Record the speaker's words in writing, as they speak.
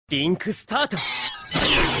リンクスタート。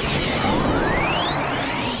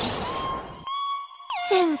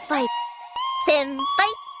先輩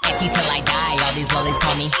Itchy till I die, all these lollies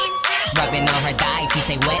call me Rubbing on her thighs, she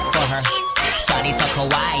stay wet for her Shawty so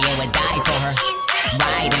kawaii and would die for her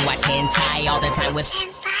Ride and watch hentai all the time with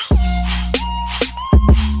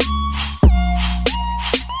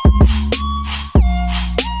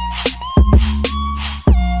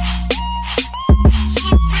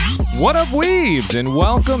What up, Weebs, and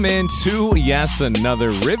welcome into, yes,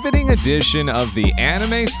 another riveting edition of the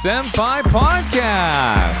Anime Senpai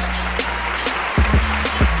Podcast.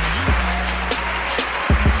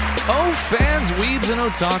 Oh, fans, weebs, and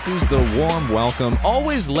otakus, the warm welcome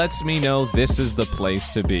always lets me know this is the place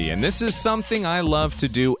to be. And this is something I love to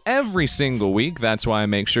do every single week. That's why I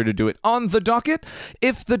make sure to do it on the docket,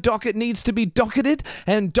 if the docket needs to be docketed,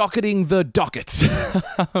 and docketing the dockets.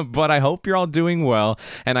 But I hope you're all doing well,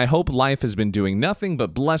 and I hope life has been doing nothing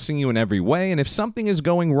but blessing you in every way. And if something is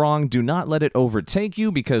going wrong, do not let it overtake you,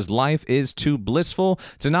 because life is too blissful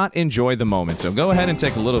to not enjoy the moment. So go ahead and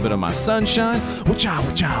take a little bit of my sunshine. Wacha,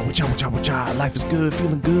 wacha, wacha. Life is good,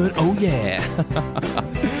 feeling good, oh yeah.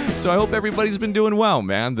 So I hope everybody's been doing well,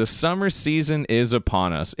 man. The summer season is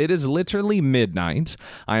upon us. It is literally midnight.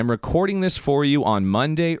 I am recording this for you on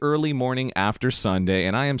Monday early morning after Sunday,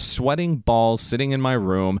 and I am sweating balls sitting in my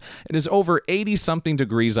room. It is over 80-something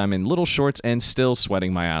degrees. I'm in little shorts and still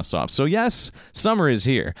sweating my ass off. So yes, summer is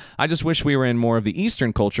here. I just wish we were in more of the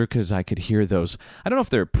Eastern culture, because I could hear those, I don't know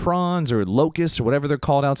if they're prawns or locusts or whatever they're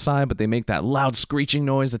called outside, but they make that loud screeching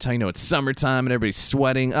noise. That's how you know it's summertime and everybody's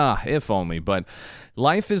sweating. If only. But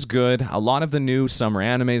life is good. A lot of the new summer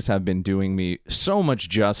animes have been doing me so much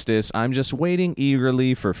justice. I'm just waiting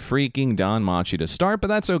eagerly for freaking Danmachi to start, but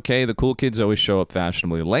that's okay. The cool kids always show up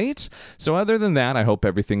fashionably late. So other than that, I hope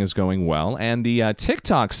everything is going well. And the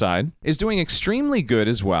TikTok side is doing extremely good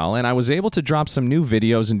as well. And I was able to drop some new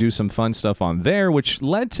videos and do some fun stuff on there, which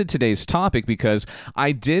led to today's topic, because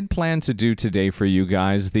I did plan to do today for you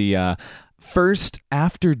guys the first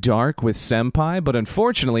After Dark with Senpai, but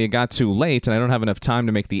unfortunately it got too late and I don't have enough time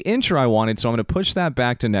to make the intro I wanted, so I'm going to push that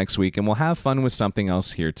back to next week and we'll have fun with something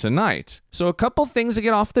else here tonight. So a couple things to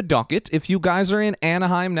get off the docket. If you guys are in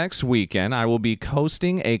Anaheim next weekend, I will be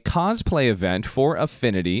hosting a cosplay event for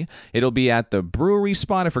Affinity. It'll be at the brewery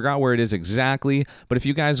spot. I forgot where it is exactly, but if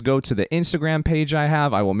you guys go to the Instagram page I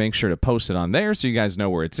have, I will make sure to post it on there so you guys know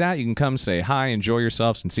where it's at. You can come say hi, enjoy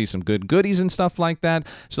yourselves, and see some good goodies and stuff like that.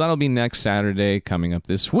 So that'll be next Saturday coming up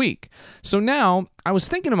this week. So now, I was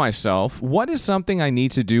thinking to myself, what is something I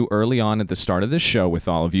need to do early on at the start of the show with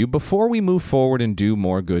all of you before we move forward and do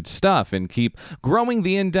more good stuff and keep growing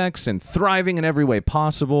the index and thriving in every way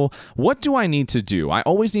possible? What do I need to do? I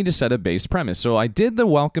always need to set a base premise. So I did the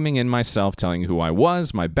welcoming in myself, telling who I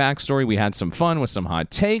was, my backstory. We had some fun with some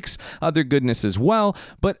hot takes, other goodness as well.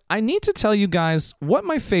 But I need to tell you guys what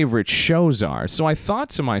my favorite shows are. So I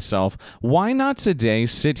thought to myself, why not today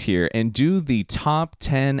sit here and do the top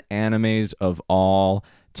 10 animes of all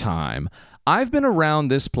time? I've been around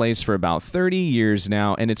this place for about 30 years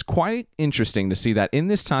now, and it's quite interesting to see that in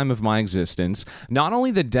this time of my existence, not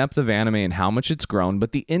only the depth of anime and how much it's grown,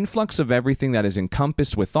 but the influx of everything that is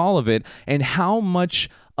encompassed with all of it, and how much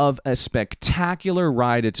of a spectacular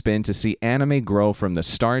ride it's been to see anime grow from the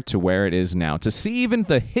start to where it is now. To see even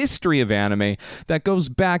the history of anime that goes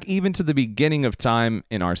back even to the beginning of time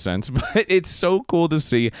in our sense. But it's so cool to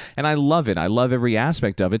see, and I love it. I love every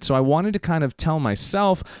aspect of it. So I wanted to kind of tell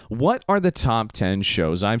myself, what are the top 10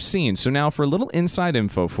 shows I've seen? So now for a little inside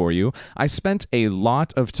info for you, I spent a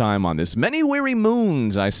lot of time on this. Many weary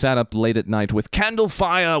moons I sat up late at night with candle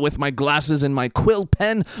fire, with my glasses and my quill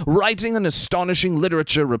pen, writing an astonishing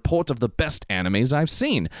literature report of the best animes I've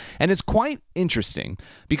seen. And it's quite interesting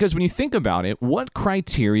because when you think about it, what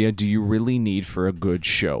criteria do you really need for a good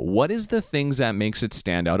show? What is the things that makes it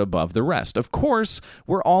stand out above the rest? Of course,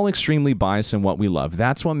 we're all extremely biased in what we love.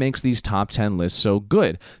 That's what makes these top 10 lists so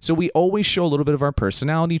good. So we always show a little bit of our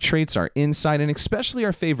personality traits, our insight, and especially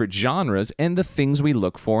our favorite genres and the things we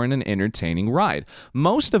look for in an entertaining ride.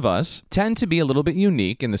 Most of us tend to be a little bit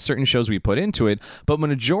unique in the certain shows we put into it, but the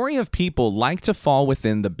majority of people like to fall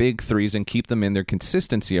within the big threes and keep them in their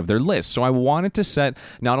consistency of their list. So I wanted to set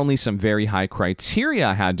not only some very high criteria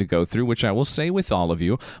I had to go through, which I will say with all of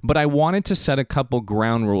you, but I wanted to set a couple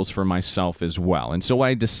ground rules for myself as well. And so what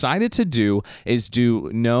I decided to do is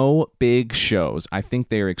do no big shows. I think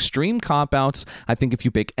they are extreme cop-outs. I think if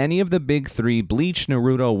you pick any of the big three, Bleach,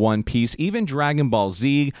 Naruto, One Piece, even Dragon Ball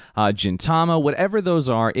Z, Gintama, whatever those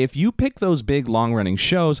are, if you pick those big long-running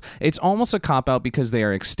shows, it's almost a cop-out because they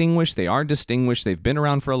are extinguished, they are distinguished, they've been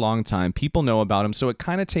around for a long time. People know about them, so it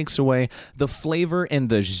kind of takes away the flavor and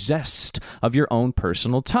the zest of your own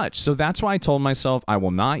personal touch. So that's why I told myself I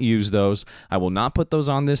will not use those. I will not put those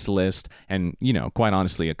on this list. And, quite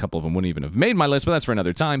honestly, a couple of them wouldn't even have made my list, but that's for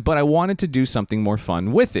another time. But I wanted to do something more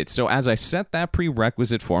fun with it. So as I set that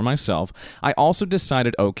prerequisite for myself, I also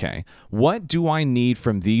decided, okay, what do I need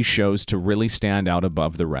from these shows to really stand out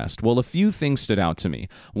above the rest? Well, a few things stood out to me.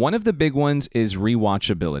 One of the big ones is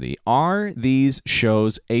rewatchability. Are these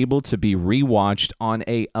shows able to be rewatched on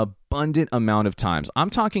a abundant amount of times? I'm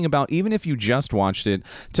talking about even if you just watched it,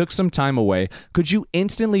 took some time away, could you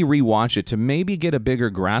instantly rewatch it to maybe get a bigger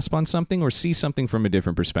grasp on something or see something from a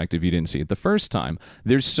different perspective you didn't see it the first time?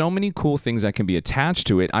 There's so many cool things that can be attached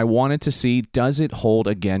to it. I wanted to see, does it hold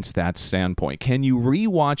against that standpoint? Can you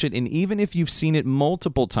rewatch it, and even if you've seen it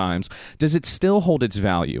multiple times, does it still hold its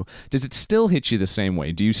value? Does it still hit you the same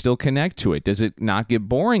way? Do you still connect to it? Does it not get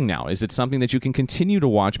boring now? Is it something that you can continue to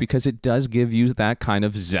watch because it does give you that kind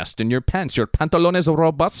of zest in your pants, your pantalones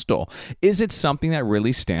robusto? Is it something that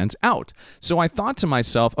really stands out? So I thought to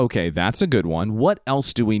myself, okay, that's a good one. What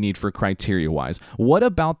else do we need for criteria-wise? What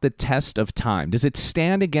about the test of time? Does it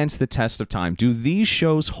stand against the test of time? Do these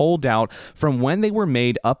shows hold out from when they were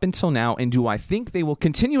made up until now? And do I think they will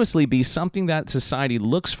continuously be something that society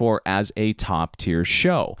looks for as a top-tier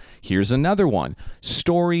show? Here's another one.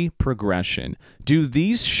 Story progression. Do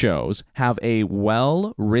these shows have a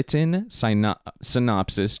well-written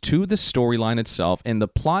synopsis to the storyline itself, and the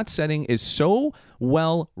plot setting is so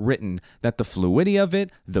well written that the fluidity of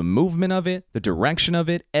it, the movement of it, the direction of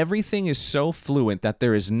it, everything is so fluent that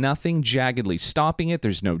there is nothing jaggedly stopping it.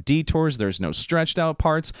 There's no detours, there's no stretched out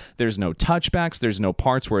parts, there's no touchbacks, there's no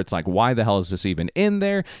parts where it's like, why the hell is this even in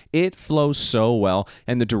there? It flows so well,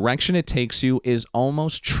 and the direction it takes you is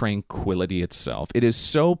almost tranquility itself. It is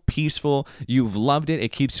so peaceful. You've loved it.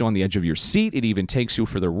 It keeps you on the edge of your seat. It even takes you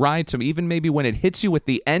for the ride. So even maybe when it hits you with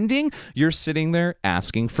the ending, you're sitting there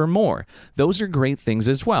asking for more. Those are great things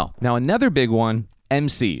as well. Now, another big one,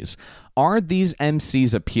 MCs. Are these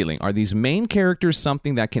MCs appealing? Are these main characters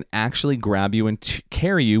something that can actually grab you and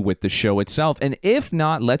carry you with the show itself? And if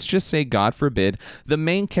not, let's just say, God forbid, the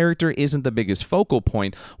main character isn't the biggest focal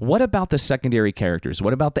point. What about the secondary characters?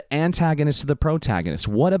 What about the antagonist to the protagonist?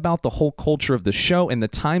 What about the whole culture of the show and the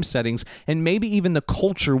time settings and maybe even the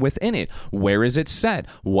culture within it? Where is it set?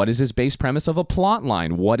 What is its base premise of a plot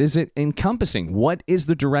line? What is it encompassing? What is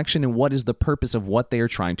the direction and what is the purpose of what they are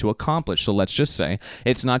trying to accomplish? So let's just say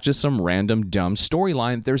it's not just some random dumb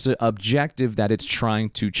storyline. There's an objective that it's trying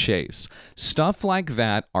to chase. Stuff like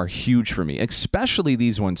that are huge for me, especially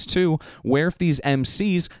these ones too, where if these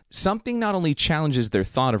MCs, something not only challenges their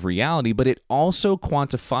thought of reality, but it also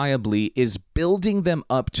quantifiably is building them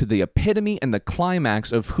up to the epitome and the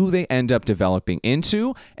climax of who they end up developing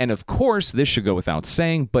into. And of course, this should go without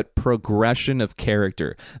saying, but progression of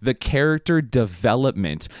character, the character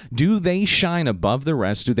development. Do they shine above the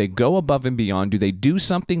rest? Do they go above and beyond? Do they do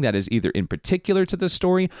something that is either in particular to the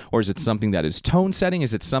story, or is it something that is tone setting?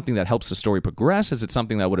 Is it something that helps the story progress? Is it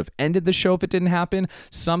something that would have ended the show if it didn't happen?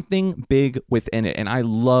 Something big within it. And I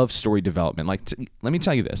love story development. Let me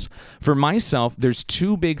tell you this. For myself, there's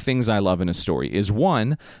two big things I love in a story. Is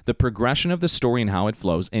one, the progression of the story and how it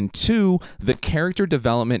flows, and two, the character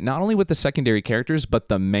development, not only with the secondary characters, but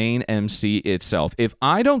the main MC itself. If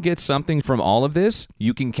I don't get something from all of this,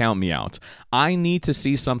 you can count me out. I need to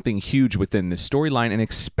see something huge within this storyline, and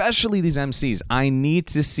especially these MCs. I need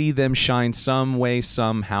to see them shine some way,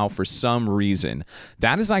 somehow, for some reason.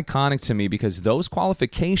 That is iconic to me because those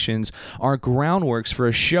qualifications are groundworks for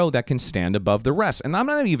a show that can stand above the rest. And I'm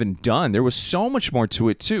not even done. There was so much more to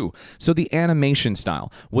it too. So the animation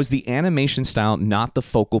style. Was the animation style not the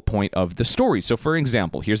focal point of the story? So for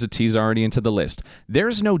example, here's a tease already into the list.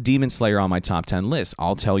 There's no Demon Slayer on my top 10 list.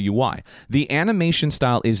 I'll tell you why. The animation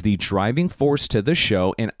style is the driving force to the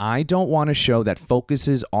show, and I don't want a show that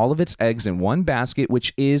focuses all of its eggs in one basket,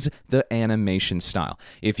 which is the animation style.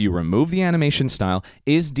 If you remove the animation style,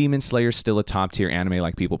 is Demon Slayer still a top tier anime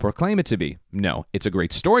like people proclaim it to be? No. It's a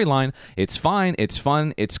great storyline. It's fine. It's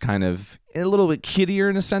fun. It's kind of a little bit kiddier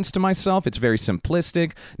in a sense to myself. It's very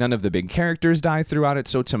simplistic. None of the big characters die throughout it.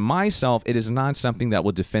 So to myself, it is not something that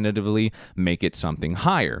will definitively make it something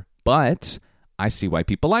higher. But I see why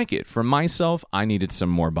people like it. For myself, I needed some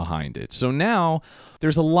more behind it. So now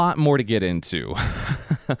there's a lot more to get into.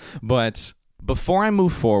 But Before I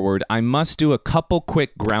move forward, I must do a couple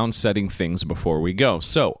quick ground setting things before we go.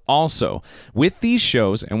 So, also, with these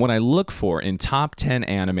shows and what I look for in top 10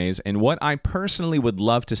 animes and what I personally would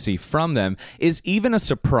love to see from them is even a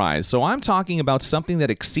surprise. So, I'm talking about something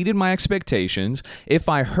that exceeded my expectations. If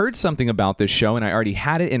I heard something about this show and I already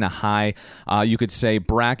had it in a high, you could say,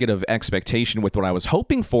 bracket of expectation with what I was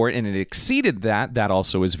hoping for it and it exceeded that, that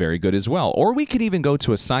also is very good as well. Or we could even go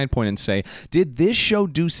to a side point and say, did this show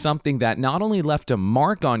do something that not only left a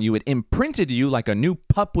mark on you, it imprinted you like a new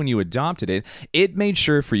pup when you adopted it. It made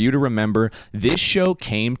sure for you to remember this show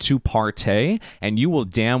came to partay, and you will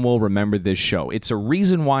damn well remember this show. It's a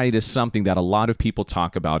reason why it is something that a lot of people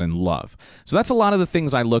talk about and love. So that's a lot of the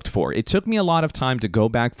things I looked for. It took me a lot of time to go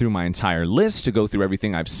back through my entire list, to go through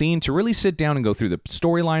everything I've seen, to really sit down and go through the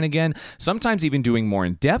storyline again, sometimes even doing more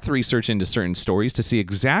in-depth research into certain stories to see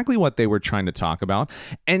exactly what they were trying to talk about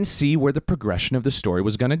and see where the progression of the story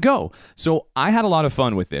was going to go. So I had a lot of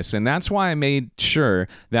fun with this, and that's why I made sure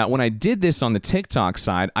that when I did this on the TikTok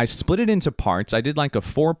side, I split it into parts. I did like a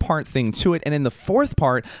 4-part thing to it, and in the 4th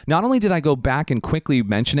part, not only did I go back and quickly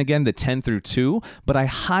mention again the 10 through 2, but I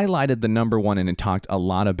highlighted the number 1 and talked a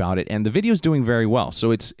lot about it, and the video's doing very well. So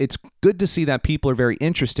it's good to see that people are very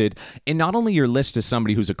interested in not only your list as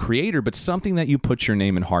somebody who's a creator, but something that you put your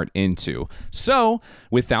name and heart into. So,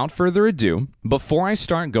 without further ado, before I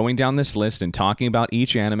start going down this list and talking about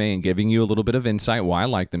each anime and giving you a little bit of insight why I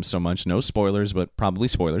like them so much, no spoilers, but probably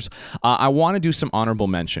spoilers, I want to do some honorable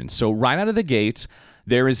mentions. So right out of the gate,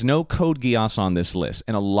 there is no Code Geass on this list,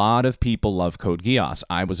 and a lot of people love Code Geass.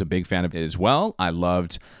 I was a big fan of it as well. I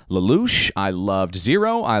loved Lelouch, I loved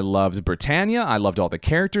Zero, I loved Britannia, I loved all the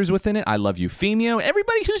characters within it, I love Euphemio.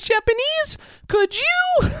 Everybody who's Japanese, could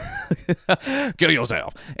you? Kill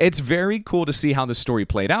yourself. It's very cool to see how the story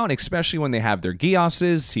played out, especially when they have their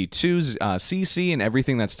Geasses, C2s, CC, and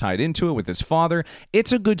everything that's tied into it with his father.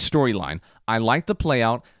 It's a good storyline. I like the play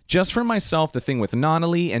out. Just for myself, the thing with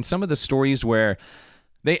Nonali and some of the stories where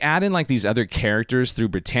they add in like these other characters through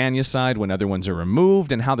Britannia's side when other ones are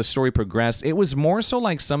removed and how the story progressed. It was more so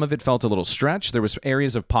like some of it felt a little stretched. There was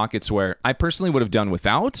areas of pockets where I personally would have done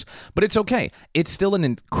without, but it's okay. It's still an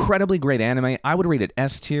incredibly great anime. I would rate it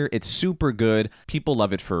S tier. It's super good. People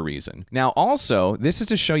love it for a reason. Now also, this is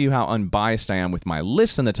to show you how unbiased I am with my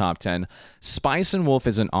list in the top 10. Spice and Wolf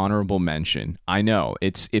is an honorable mention. I know.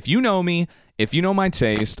 It's, if you know me, if you know my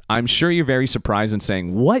taste, I'm sure you're very surprised and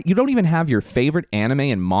saying, what? You don't even have your favorite anime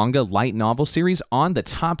and manga light novel series on the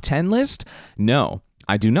top 10 list? No,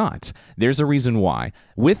 I do not. There's a reason why.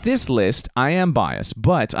 With this list, I am biased,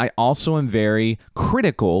 but I also am very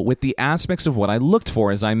critical with the aspects of what I looked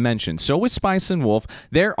for, as I mentioned. So with Spice and Wolf,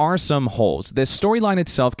 there are some holes. The storyline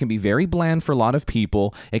itself can be very bland for a lot of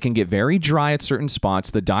people. It can get very dry at certain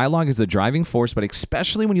spots. The dialogue is the driving force, but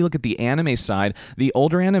especially when you look at the anime side, the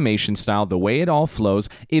older animation style, the way it all flows,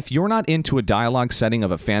 if you're not into a dialogue setting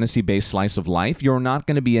of a fantasy-based slice of life, you're not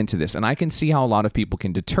going to be into this. And I can see how a lot of people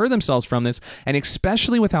can deter themselves from this, and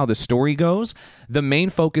especially with how the story goes, the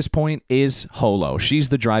main focus point is Holo. She's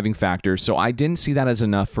the driving factor, so I didn't see that as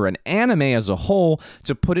enough for an anime as a whole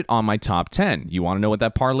to put it on my top 10. You want to know what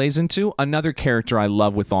that parlays into? Another character I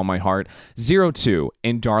love with all my heart, 02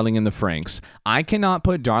 in Darling in the Franxx. I cannot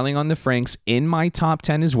put Darling on the Franxx in my top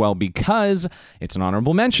 10 as well because, it's an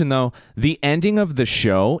honorable mention though, the ending of the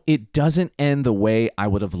show, it doesn't end the way I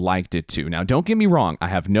would have liked it to. Now, don't get me wrong, I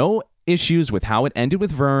have no issues with how it ended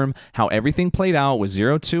with Verm, how everything played out with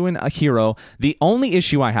 02 and a hero. The only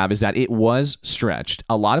issue I have is that it was stretched.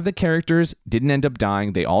 A lot of the characters didn't end up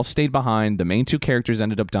dying. They all stayed behind. The main 2 characters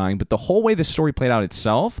ended up dying, but the whole way the story played out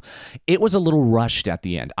itself, it was a little rushed at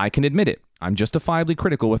the end. I can admit it. I'm justifiably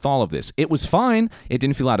critical with all of this. It was fine. It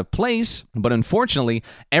didn't feel out of place, but unfortunately,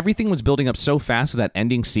 everything was building up so fast to that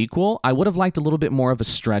ending sequel, I would have liked a little bit more of a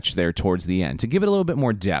stretch there towards the end to give it a little bit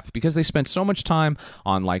more depth because they spent so much time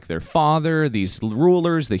on like their father, these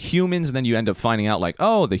rulers, the humans, and then you end up finding out like,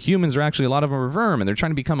 oh, the humans are actually, a lot of them are Verm, and they're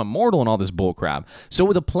trying to become immortal and all this bullcrap.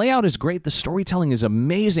 So the play out is great. The storytelling is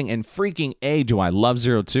amazing, and freaking A, do I love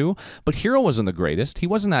 02, but Hero wasn't the greatest. He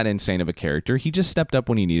wasn't that insane of a character. He just stepped up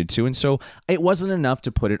when he needed to, and so it wasn't enough to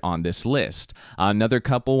put it on this list. Another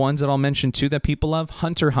couple ones that I'll mention too that people love,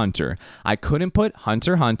 Hunter x Hunter. I couldn't put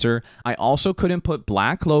Hunter x Hunter. I also couldn't put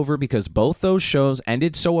Black Clover because both those shows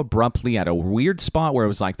ended so abruptly at a weird spot where it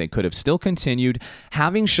was like they could have still continued.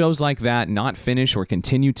 Having shows like that not finish or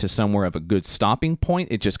continue to somewhere of a good stopping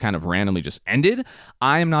point, it just kind of randomly just ended.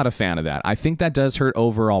 I am not a fan of that. I think that does hurt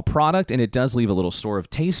overall product, and it does leave a little sore of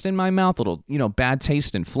taste in my mouth, a little, bad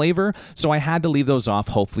taste and flavor. So I had to leave those off,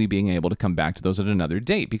 hopefully being able to come back to those at another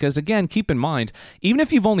date. Because again, keep in mind, even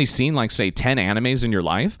if you've only seen like say 10 animes in your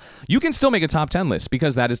life, you can still make a top 10 list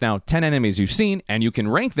because that is now 10 animes you've seen and you can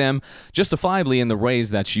rank them justifiably in the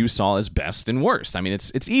ways that you saw as best and worst. I mean,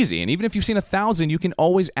 it's easy. And even if you've seen 1,000, you can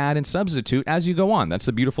always add and substitute as you go on. That's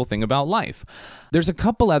the beautiful thing about life. There's a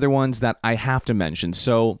couple other ones that I have to mention.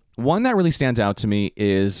 So one that really stands out to me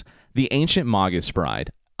is The Ancient Magus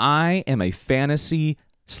Bride. I am a fantasy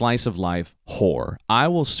slice of life whore. I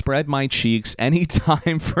will spread my cheeks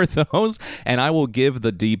anytime for those, and I will give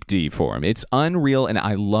the deep D for them. It's unreal, and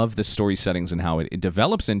I love the story settings and how it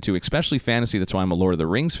develops into, especially fantasy. That's why I'm a Lord of the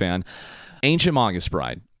Rings fan. Ancient Magus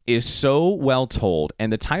Bride is so well told,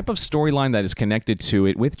 and the type of storyline that is connected to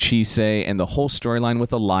it with Chisei and the whole storyline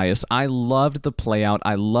with Elias, I loved the play out.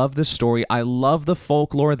 I love the story. I love the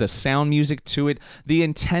folklore, the sound music to it, the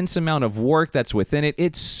intense amount of work that's within it.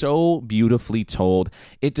 It's so beautifully told.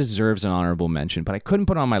 It deserves an honorable mention, but I couldn't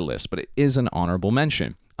put it on my list, but it is an honorable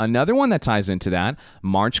mention. Another one that ties into that,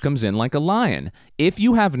 March Comes In Like a Lion. If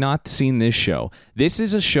you have not seen this show, this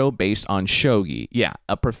is a show based on shogi. Yeah,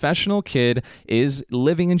 a professional kid is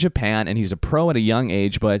living in Japan and he's a pro at a young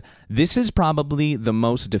age, but this is probably the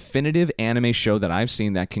most definitive anime show that I've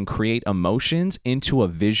seen that can create emotions into a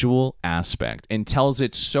visual aspect and tells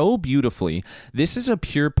it so beautifully. This is a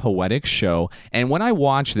pure poetic show, and when I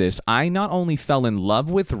watched this, I not only fell in love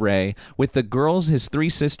with Rei, with the girls, his 3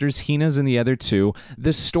 sisters, Hina's and the other 2,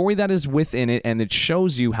 the story that is within it, and it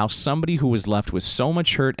shows you how somebody who was left with so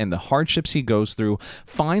much hurt and the hardships he goes through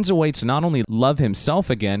finds a way to not only love himself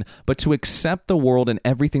again, but to accept the world and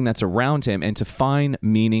everything that's around him and to find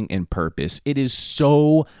meaning and purpose. It is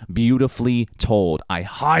so beautifully told. I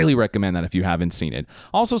highly recommend that if you haven't seen it.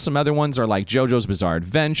 Also, some other ones are like JoJo's Bizarre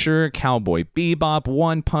Adventure, Cowboy Bebop,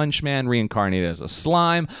 One Punch Man reincarnated as a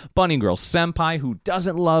slime, Bunny Girl Senpai, Who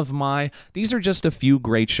Doesn't Love Mai. These are just a few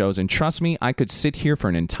great shows, and trust me, I could sit here for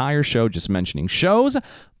an entire show just mentioning shows,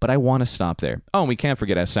 but I want to stop there. Oh, and we can't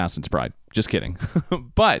forget Assassin's Bride. Just kidding.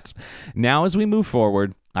 But now as we move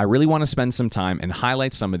forward, I really want to spend some time and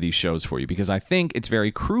highlight some of these shows for you because I think it's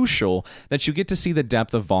very crucial that you get to see the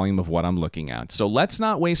depth of volume of what I'm looking at. So let's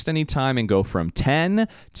not waste any time and go from 10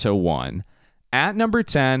 to 1. At number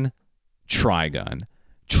 10, Trigun.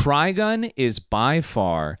 Trigun is by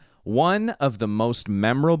far one of the most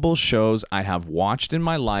memorable shows I have watched in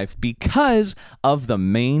my life because of the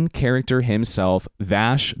main character himself,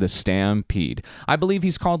 Vash the Stampede. I believe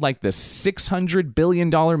he's called like the $600 billion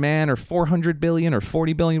man or $400 billion or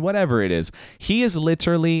 $40 billion, whatever it is. He is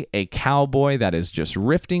literally a cowboy that is just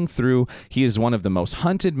rifting through. He is one of the most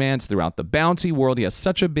hunted mans throughout the bounty world. He has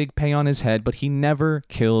such a big pay on his head, but he never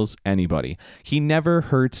kills anybody. He never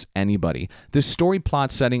hurts anybody. The story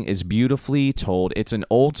plot setting is beautifully told. It's an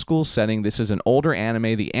old school setting. This is an older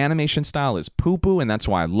anime. The animation style is poo-poo, and that's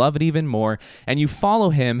why I love it even more. And you follow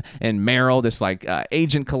him and Meryl, this like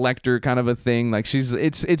agent collector kind of a thing. Like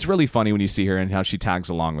it's really funny when you see her and how she tags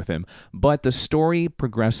along with him. But the story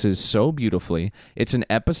progresses so beautifully. It's an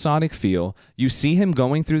episodic feel. You see him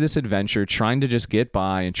going through this adventure, trying to just get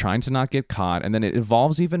by and trying to not get caught. And then it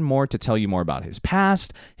evolves even more to tell you more about his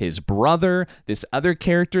past, his brother, this other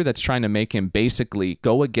character that's trying to make him basically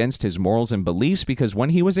go against his morals and beliefs, because when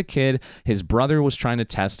he was a kid, his brother was trying to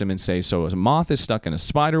test him and say, so a moth is stuck in a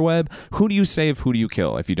spider web. Who do you save? Who do you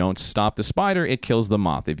kill? If you don't stop the spider, it kills the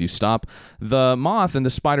moth. If you stop the moth, then the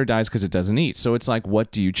spider dies because it doesn't eat. So it's like,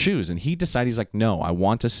 what do you choose? And he decided, he's like, no, I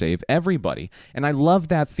want to save everybody. And I love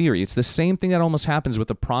that theory. It's the same thing that almost happens with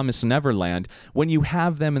the Promised Neverland when you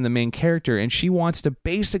have them in the main character, and she wants to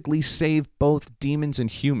basically save both demons and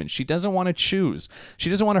humans. She doesn't want to choose. She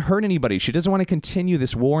doesn't want to hurt anybody. She doesn't want to continue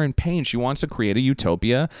this war and pain. She wants to create a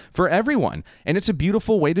utopia for everyone. And it's a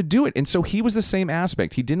beautiful way to do it. And so he was the same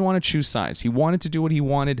aspect. He didn't want to choose sides. He wanted to do what he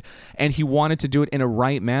wanted, and he wanted to do it in a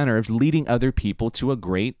right manner of leading other people to a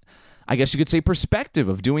great, I guess you could say, perspective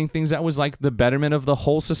of doing things that was like the betterment of the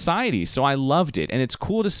whole society. So I loved it. And it's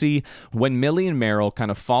cool to see when Millie and Meryl kind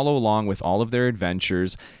of follow along with all of their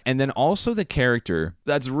adventures. And then also the character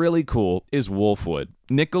that's really cool is Wolfwood.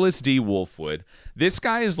 Nicholas D. Wolfwood. This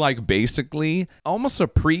guy is like basically almost a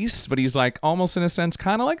priest, but he's like almost in a sense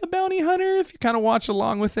kind of like a bounty hunter if you kind of watch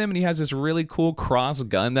along with him. And he has this really cool cross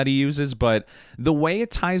gun that he uses. But the way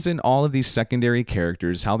it ties in all of these secondary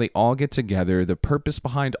characters, how they all get together, the purpose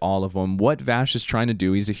behind all of them, what Vash is trying to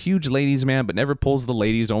do. He's a huge ladies man, but never pulls the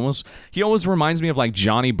ladies. He always reminds me of like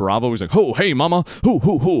Johnny Bravo. He's like, oh, hey, mama, I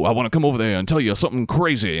want to come over there and tell you something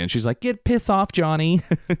crazy. And she's like, get piss off, Johnny.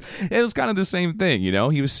 It was kind of the same thing, you know?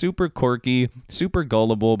 He was super quirky, super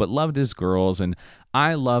gullible, but loved his girls. And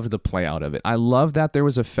I love the play out of it. I love that there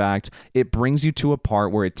was a fact. It brings you to a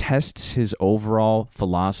part where it tests his overall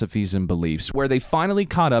philosophies and beliefs, where they finally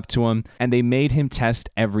caught up to him and they made him test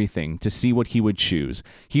everything to see what he would choose.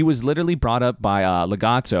 He was literally brought up by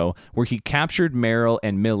Legato, where he captured Meryl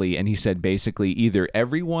and Millie, and he said basically either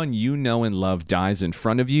everyone you know and love dies in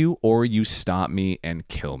front of you or you stop me and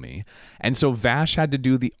kill me. And so Vash had to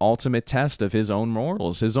do the ultimate test of his own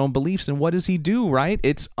morals, his own beliefs, and what does he do, right?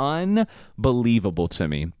 It's unbelievable to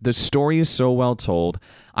me. The story is so well told.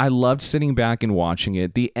 I loved sitting back and watching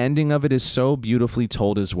it. The ending of it is so beautifully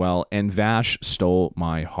told as well, and Vash stole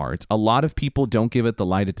my heart. A lot of people don't give it the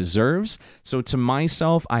light it deserves, so to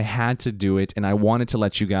myself, I had to do it, and I wanted to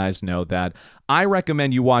let you guys know that I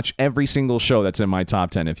recommend you watch every single show that's in my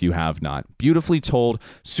top 10 if you have not. Beautifully told.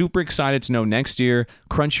 Super excited to know next year.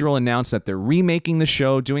 Crunchyroll announced that they're remaking the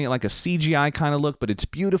show, doing it like a CGI kind of look, but it's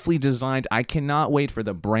beautifully designed. I cannot wait for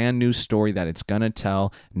the brand new story that it's going to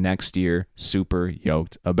tell next year. Super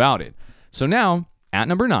yoked about it. So now, at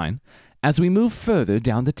number 9, as we move further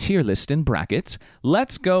down the tier list and bracket,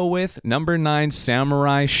 let's go with number 9,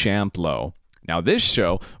 Samurai Champloo. Now this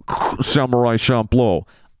show, Samurai Champloo,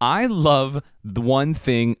 I love the one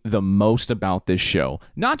thing the most about this show.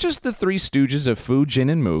 Not just the Three Stooges of Fu, Jin,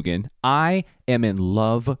 and Mugen. I am in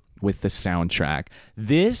love with the soundtrack.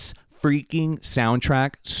 This freaking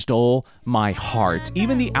soundtrack stole my heart.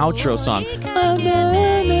 Even the outro song.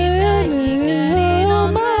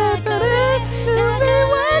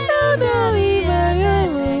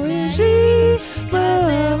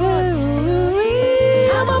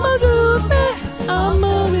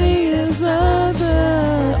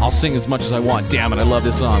 I'll sing as much as I want. Damn it, I love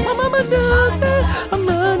this song.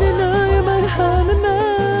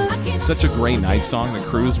 Such a great night song to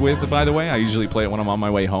cruise with, by the way. I usually play it when I'm on my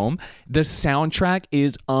way home. The soundtrack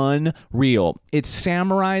is unreal. It's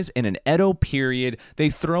samurais in an Edo period. They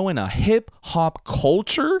throw in a hip-hop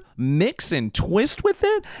culture mix and twist with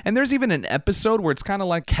it. And there's even an episode where it's kind of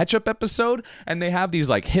like ketchup episode, and they have these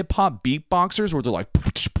like hip-hop beatboxers where they're like...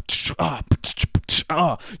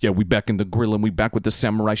 yeah, we back in the grill and we back with the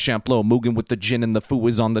Samurai Champloo. Mugen with the Jin and the Fu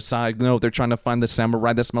is on the side. No, they're trying to find the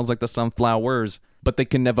samurai that smells like the sunflowers, but they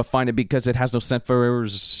can never find it because it has no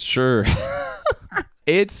sunflowers. Sure.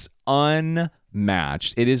 It's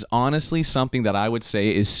unmatched. It is honestly something that I would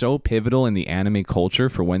say is so pivotal in the anime culture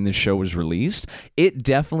for when this show was released. It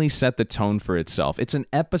definitely set the tone for itself. It's an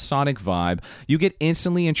episodic vibe. You get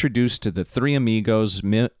instantly introduced to the three amigos,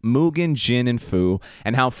 Mugen, Jin, and Fu,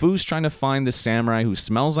 and how Fu's trying to find the samurai who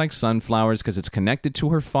smells like sunflowers because it's connected to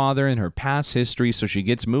her father and her past history, so she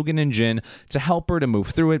gets Mugen and Jin to help her to move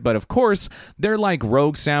through it. But of course, they're like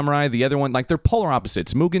rogue samurai. The other one, like they're polar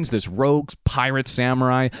opposites. Mugen's this rogue pirate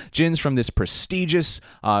samurai. Jin's from this prestigious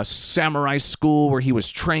samurai school where he was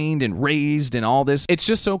trained and raised and all this. It's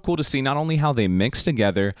just so cool to see not only how they mix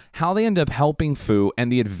together, how they end up helping Fu,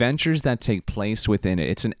 and the adventures that take place within it.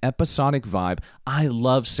 It's an episodic vibe. I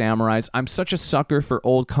love samurais. I'm such a sucker for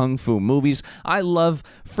old kung fu movies. I love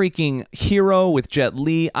freaking Hero with Jet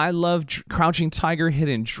Li. I love Crouching Tiger,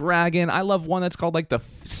 Hidden Dragon. I love one that's called like the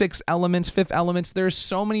Fifth Elements. There's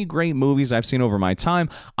so many great movies I've seen over my time.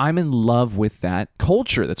 I'm in love with that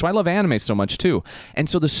culture. That's why I love anime so much too. And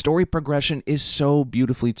so the story progression is so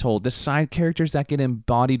beautifully told. The side characters that get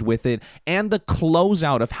embodied with it, and the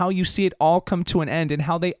closeout of how you see it all come to an end and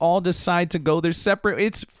how they all decide to go their separate.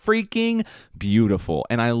 It's freaking beautiful.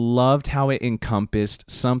 And I loved how it encompassed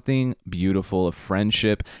something beautiful of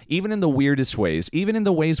friendship, even in the weirdest ways, even in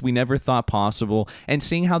the ways we never thought possible, and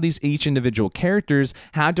seeing how each individual characters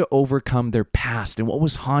had to overcome their past and what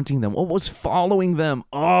was haunting them, what was following them.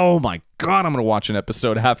 Oh my God, I'm going to watch an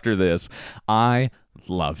episode after this. I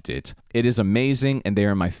loved it. It is amazing, and they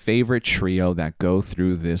are my favorite trio that go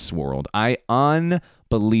through this world. I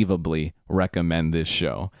unbelievably recommend this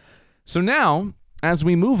show. So now, as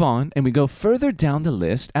we move on and we go further down the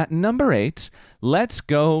list, at number 8, let's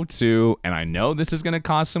go to, and I know this is going to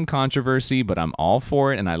cause some controversy, but I'm all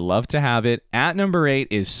for it and I love to have it. At number 8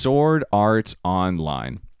 is Sword Art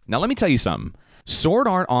Online. Now, let me tell you something. Sword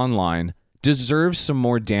Art Online deserves some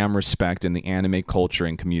more damn respect in the anime culture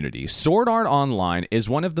and community. Sword Art Online is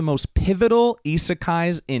one of the most pivotal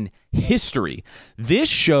isekais in history. This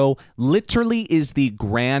show literally is the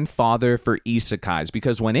grandfather for isekais,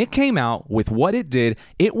 because when it came out with what it did,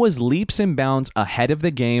 it was leaps and bounds ahead of the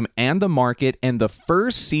game and the market, and the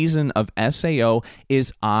first season of SAO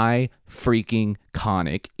is freaking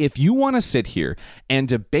iconic. If you want to sit here and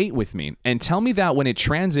debate with me and tell me that when it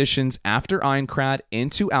transitions after Aincrad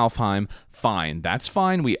into Alfheim, fine, that's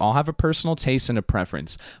fine. We all have a personal taste and a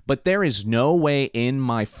preference, but there is no way in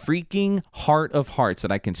my freaking heart of hearts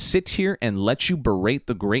that I can sit sit here and let you berate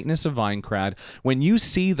the greatness of Aincrad when you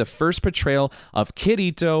see the first portrayal of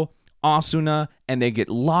Kirito, Asuna, and they get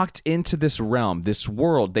locked into this realm, this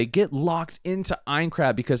world. They get locked into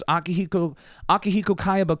Aincrad because Akihiko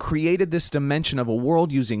Kayaba created this dimension of a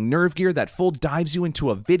world using nerve gear that full dives you into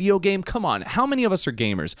a video game. Come on, how many of us are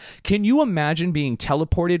gamers? Can you imagine being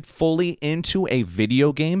teleported fully into a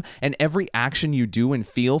video game and every action you do and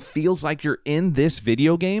feel feels like you're in this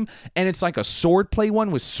video game? And it's like a sword play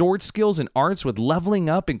one with sword skills and arts with leveling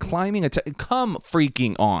up and climbing. Come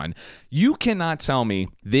freaking on. You cannot tell me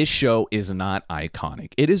this show is not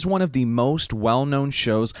iconic. It is one of the most well-known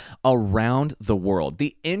shows around the world.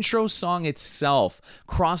 The intro song itself,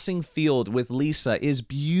 Crossing Field with Lisa, is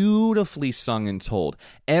beautifully sung and told.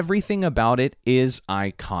 Everything about it is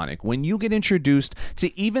iconic. When you get introduced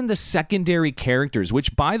to even the secondary characters,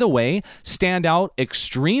 which, by the way, stand out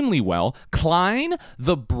extremely well. Klein,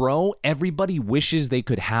 the bro everybody wishes they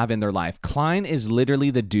could have in their life. Klein is literally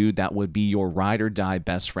the dude that would be your ride or die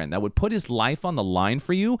best friend, that would put his life on the line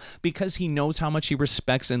for you because he knows how much he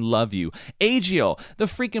respects and loves you. Agio, the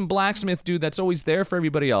freaking blacksmith dude that's always there for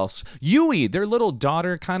everybody else. Yui, their little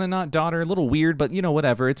daughter, kind of not daughter, a little weird, but you know,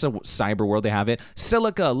 whatever. It's a cyber world, they have it.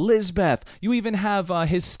 Silica, Lisbeth. You even have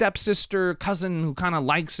his stepsister, cousin who kind of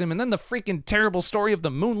likes him, and then the freaking terrible story of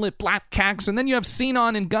the moonlit black cax, and then you have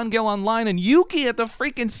Sinon and Gun Gale Online, and Yuki at the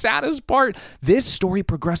freaking saddest part. This story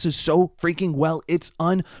progresses so freaking well, it's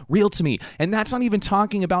unreal to me. And that's not even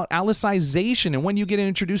talking about Alicization, and when you get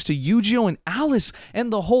introduced to Yujiro and Alice,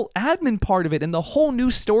 and the whole admin part of it, and the whole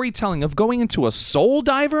new storytelling of going into a soul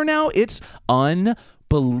diver now, it's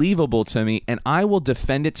unbelievable to me, and I will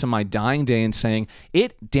defend it to my dying day and saying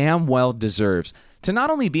it damn well deserves to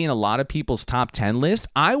not only be in a lot of people's top 10 list,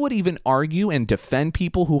 I would even argue and defend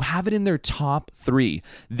people who have it in their top 3.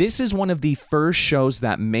 This is one of the first shows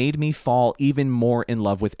that made me fall even more in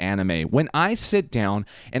love with anime. When I sit down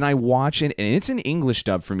and I watch it, and it's an English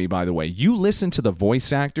dub for me, by the way, you listen to the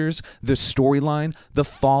voice actors, the storyline, the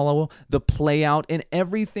follow, the play out, and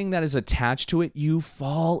everything that is attached to it, you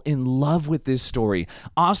fall in love with this story.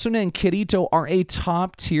 Asuna and Kirito are a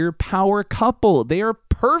top tier power couple. They are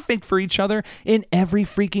perfect for each other in every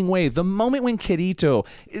freaking way. The moment when Kirito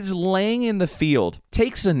is laying in the field,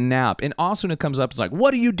 takes a nap, and Asuna comes up and is like,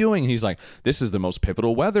 "What are you doing?" And he's like, "This is the most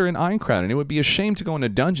pivotal weather in Aincrad, and it would be a shame to go in a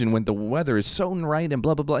dungeon when the weather is so right and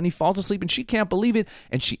blah, blah, blah." And he falls asleep, and she can't believe it,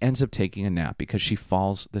 and she ends up taking a nap because she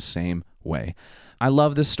falls the same way. I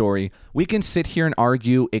love this story. We can sit here and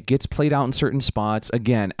argue. It gets played out in certain spots.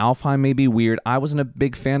 Again, Alfheim may be weird. I wasn't a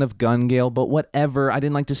big fan of Gun Gale, but whatever. I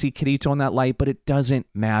didn't like to see Kirito in that light, but it doesn't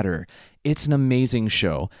matter. It's an amazing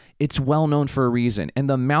show. It's well known for a reason. And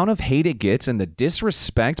the amount of hate it gets and the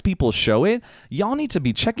disrespect people show it, y'all need to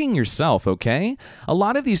be checking yourself, okay? A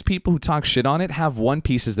lot of these people who talk shit on it have One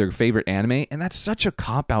Piece as their favorite anime, and that's such a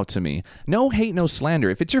cop-out to me. No hate, no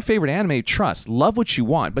slander. If it's your favorite anime, trust. Love what you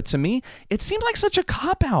want. But to me, it seems like such a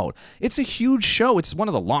cop-out. It's a huge show. It's one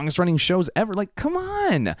of the longest-running shows ever. Like, come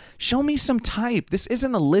on. Show me some type. This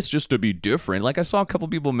isn't a list just to be different. Like, I saw a couple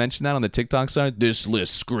people mention that on the TikTok side. This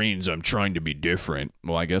list screams I'm trying to be different.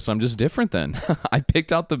 Well, I guess I'm just different then. I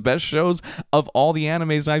picked out the best shows of all the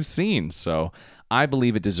animes I've seen, so I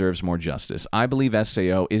believe it deserves more justice. I believe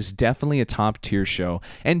SAO is definitely a top tier show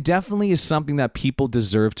and definitely is something that people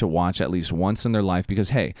deserve to watch at least once in their life because,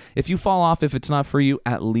 hey, if you fall off, if it's not for you,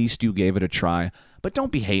 at least you gave it a try. But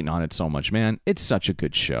don't be hating on it so much, man. It's such a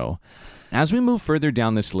good show. As we move further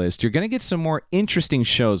down this list, you're going to get some more interesting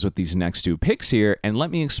shows with these next 2 picks here, and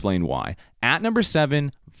let me explain why. At number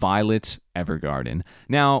 7, Violet Evergarden.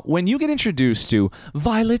 Now, when you get introduced to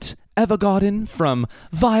Violet Evergarden from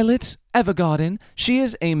Violet Evergarden, she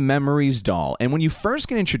is a memories doll, and when you first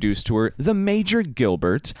get introduced to her, the Major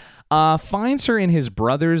Gilbert finds her in his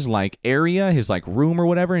brother's area, his room or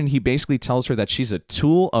whatever, and he basically tells her that she's a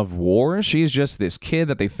tool of war. She's just this kid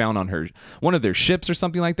that they found on one of their ships or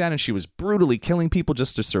something like that, and she was brutally killing people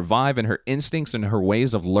just to survive, and her instincts and her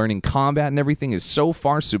ways of learning combat and everything is so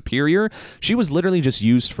far superior. She was literally just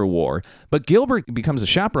used for war. But Gilbert becomes a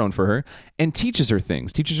chaperone for her and teaches her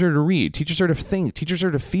things, teaches her to read, teaches her to think, teaches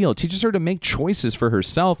her to feel, teaches her to make choices for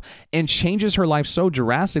herself, and changes her life so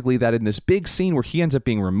drastically that in this big scene where he ends up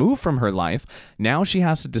being removed from her life, now she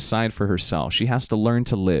has to decide for herself. She has to learn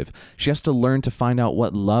to live. She has to learn to find out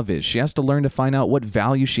what love is. She has to learn to find out what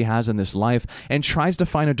value she has in this life and tries to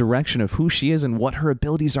find a direction of who she is and what her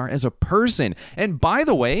abilities are as a person. And by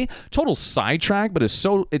the way, total sidetrack, but it's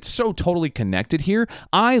so totally connected here.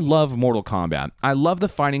 I love Mortal Kombat. I love the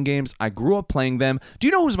fighting games. I grew up playing them. Do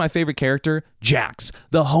you know who's my favorite character? Jax,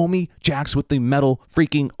 the homie Jax with the metal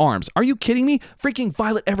freaking arms. Are you kidding me? Freaking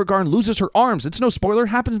Violet Evergarden loses her arms. It's no spoiler.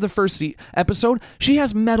 Happens in the first episode. She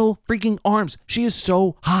has metal freaking arms. She is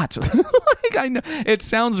so hot. Like, I know it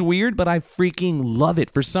sounds weird, but I freaking love it.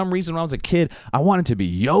 For some reason, when I was a kid, I wanted to be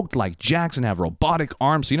yoked like Jax and have robotic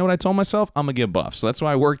arms. So you know what I told myself? I'm gonna get buff. So that's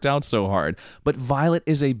why I worked out so hard. But Violet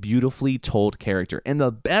is a beautifully told character. And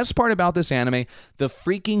the best part about this anime, the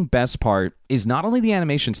freaking best part, is not only the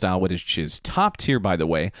animation style, which is top tier, by the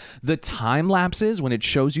way, the time lapses when it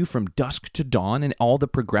shows you from dusk to dawn and all the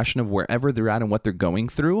progression of wherever they're at and what they're going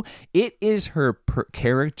through. It is her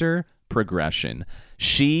character progression.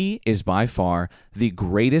 She is by far the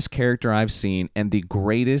greatest character I've seen and the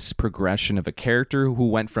greatest progression of a character who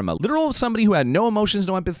went from a literal somebody who had no emotions,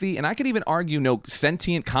 no empathy, and I could even argue no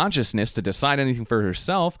sentient consciousness to decide anything for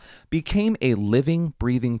herself, became a living,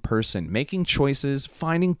 breathing person, making choices,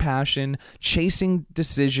 finding passion, chasing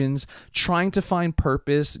decisions, trying to find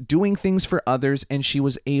purpose, doing things for others, and she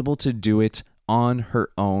was able to do it on her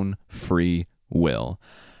own free will.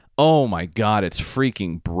 Oh my God, it's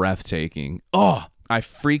freaking breathtaking. Oh, I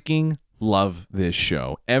freaking love this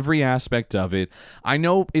show. Every aspect of it. I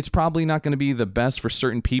know it's probably not going to be the best for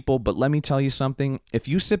certain people, but let me tell you something. If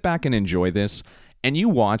you sit back and enjoy this, and you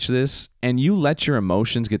watch this, and you let your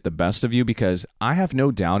emotions get the best of you, because I have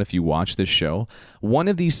no doubt if you watch this show, one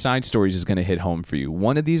of these side stories is going to hit home for you.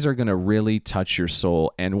 One of these are going to really touch your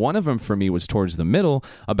soul, and one of them for me was towards the middle,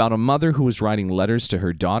 about a mother who was writing letters to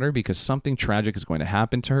her daughter because something tragic is going to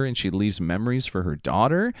happen to her, and she leaves memories for her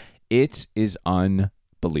daughter. It is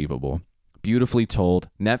unbelievable. Beautifully told.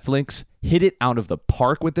 Netflix hit it out of the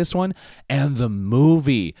park with this one. And the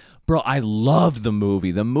movie, bro, I love the movie.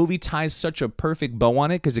 The movie ties such a perfect bow on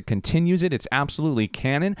it because it continues it. It's absolutely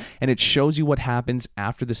canon, and it shows you what happens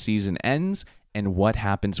after the season ends and what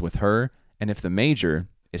happens with her and if the Major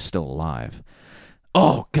is still alive.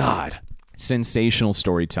 Oh, God. Sensational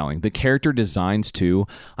storytelling. The character designs too.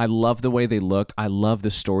 I love the way they look. I love the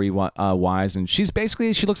story wise, and she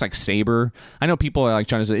looks like Saber. I know people are like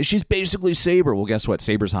trying to say she's basically Saber. Well, guess what?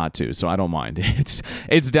 Saber's hot too, so I don't mind.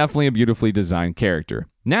 It's definitely a beautifully designed character.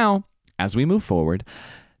 Now, as we move forward,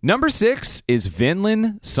 number 6 is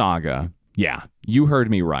Vinland Saga. Yeah, you heard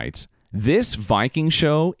me right. This Viking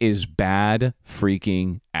show is bad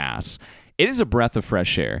freaking ass. It is a breath of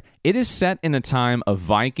fresh air. It is set in a time of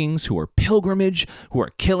Vikings who are pilgrimage, who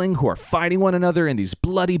are killing, who are fighting one another in these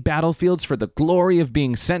bloody battlefields for the glory of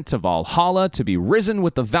being sent to Valhalla to be risen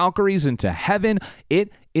with the Valkyries into heaven.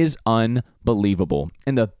 It is unbelievable.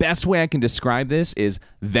 And the best way I can describe this is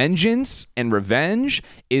vengeance and revenge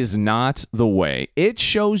is not the way. It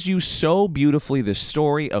shows you so beautifully the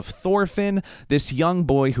story of Thorfinn, this young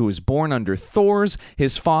boy who was born under Thor's,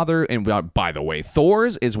 his father, and by the way,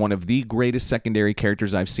 Thor's is one of the greatest secondary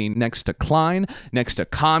characters I've seen next to Klein, next to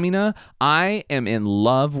Kamina. I am in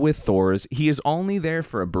love with Thor's. He is only there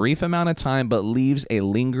for a brief amount of time, but leaves a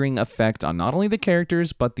lingering effect on not only the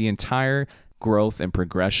characters, but the entire growth and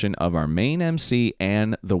progression of our main MC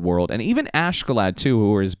and the world, and even Ashgalad too,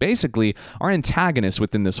 who is basically our antagonist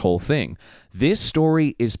within this whole thing. This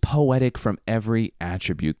story is poetic from every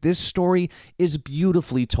attribute. This story is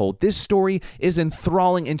beautifully told. This story is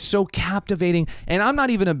enthralling and so captivating, and I'm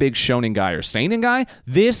not even a big shonen guy or seinen guy.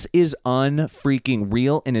 This is unfreaking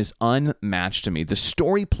real and is unmatched to me. The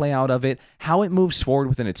story play out of it, how it moves forward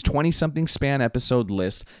within its 20-something span episode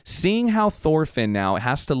list, seeing how Thorfinn now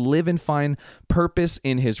has to live and find purpose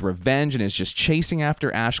in his revenge and is just chasing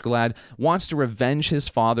after Ashgalad, wants to revenge his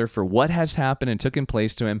father for what has happened and taken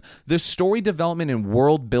place to him. The story development and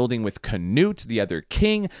world building with Canute, the other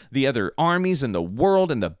king, the other armies in the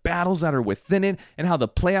world, and the battles that are within it, and how the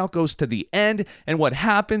playout goes to the end, and what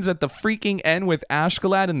happens at the freaking end with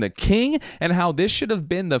Ashgalad and the king, and how this should have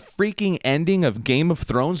been the freaking ending of Game of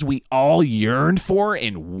Thrones we all yearned for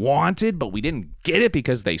and wanted, but we didn't get it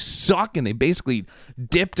because they suck, and they basically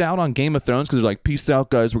dipped out on Game of Thrones because they're like, peace out,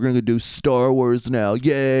 guys, we're going to do Star Wars now,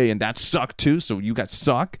 yay, and that sucked too, so you guys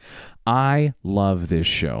suck. I love this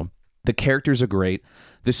show. The characters are great.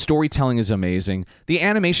 The storytelling is amazing. The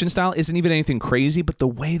animation style isn't even anything crazy, but the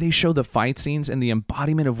way they show the fight scenes and the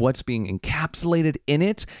embodiment of what's being encapsulated in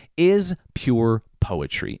it is pure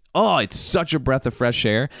poetry. Oh, it's such a breath of fresh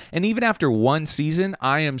air. And even after one season,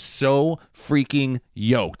 I am so freaking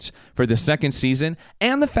yoked for the second season.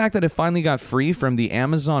 And the fact that it finally got free from the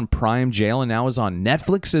Amazon Prime jail and now is on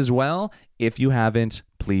Netflix as well. If you haven't,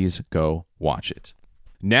 please go watch it.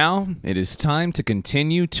 Now, it is time to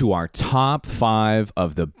continue to our top 5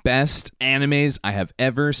 of the best animes I have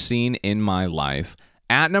ever seen in my life.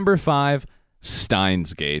 At number 5,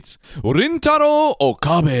 Steins Gate. Rintaro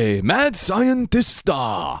Okabe, Mad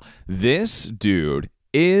Scientista. This dude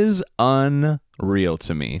is unreal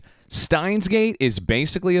to me. Steins Gate is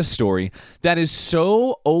basically a story that is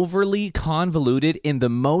so overly convoluted in the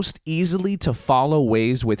most easily to follow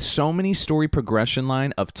ways, with so many story progression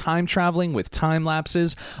line of time traveling with time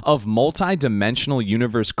lapses, of multi-dimensional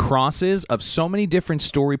universe crosses, of so many different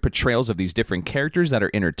story portrayals of these different characters that are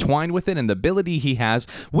intertwined with it, and the ability he has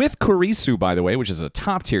with Kurisu, by the way, which is a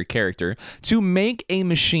top tier character, to make a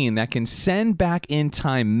machine that can send back in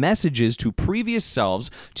time messages to previous selves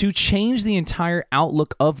to change the entire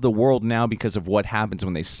outlook of the world now because of what happens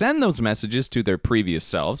when they send those messages to their previous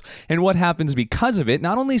selves, and what happens because of it,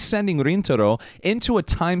 not only sending Rintaro into a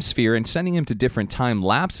time sphere and sending him to different time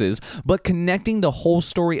lapses, but connecting the whole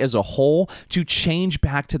story as a whole to change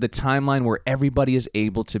back to the timeline where everybody is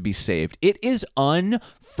able to be saved. It is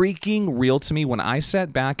unfreaking real to me. When I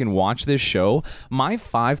sat back and watched this show, my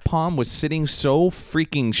 5 palm was sitting so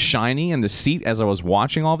freaking shiny in the seat as I was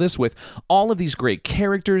watching all this, with all of these great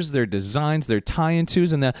characters, their designs, their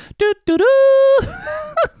tie-in-tos, and the do-do-do.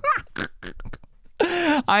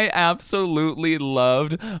 I absolutely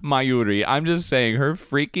loved Mayuri. I'm just saying, her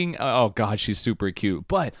freaking, oh god, she's super cute.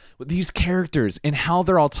 But these characters and how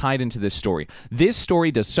they're all tied into this story. This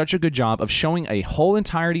story does such a good job of showing a whole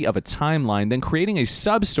entirety of a timeline, then creating a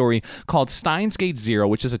sub-story called Steins Gate Zero,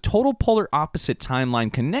 which is a total polar opposite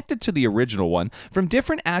timeline connected to the original one, from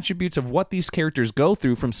different attributes of what these characters go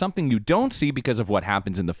through, from something you don't see because of what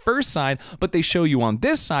happens in the first side, but they show you on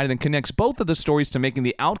this side, and then connects both of the stories to making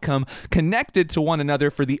the outcome connected to one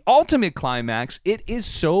another for the ultimate climax. It is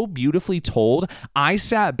so beautifully told. I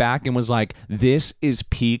sat back and was like, this is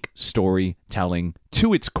peak storytelling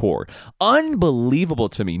to its core. Unbelievable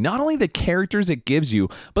to me. Not only the characters it gives you,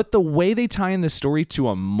 but the way they tie in the story to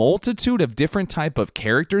a multitude of different type of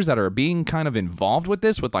characters that are being kind of involved with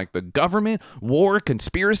this, with like the government, war,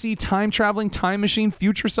 conspiracy, time traveling, time machine,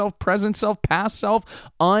 future self, present self, past self.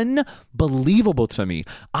 Unbelievable to me.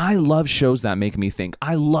 I love shows that make me think.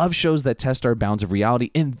 I love shows that test our bounds of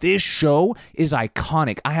reality, and this show is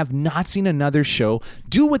iconic. I have not seen another show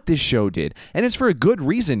do what this show did, and it's for a good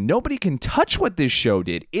reason. Nobody can touch what this show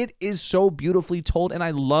did. It is so beautifully told, and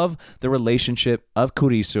I love the relationship of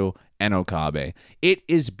Kurisu and Okabe. It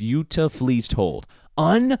is beautifully told.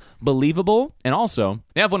 Unbelievable. And also,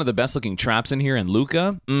 they have one of the best looking traps in here, and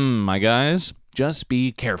Luca, my guys, just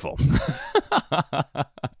be careful.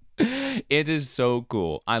 It is so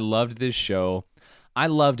cool. I loved this show. I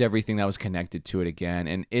loved everything that was connected to it again,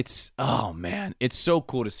 and it's, oh man, it's so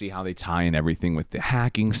cool to see how they tie in everything with the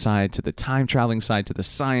hacking side, to the time traveling side, to the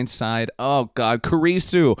science side. Oh god,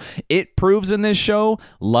 Kurisu. It proves in this show,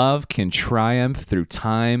 love can triumph through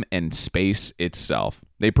time and space itself.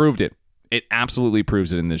 They proved it. It absolutely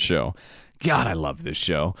proves it in this show. God, I love this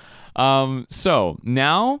show. So,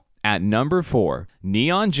 now, at number 4,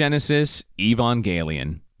 Neon Genesis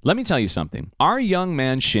Evangelion. Let me tell you something. Our young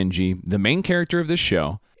man Shinji, the main character of this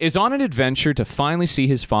show, is on an adventure to finally see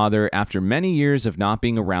his father after many years of not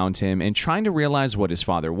being around him, and trying to realize what his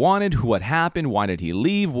father wanted, what happened, why did he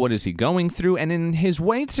leave, what is he going through, and in his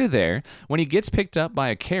way to there, when he gets picked up by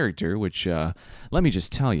a character, which, let me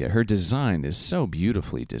just tell you, her design is so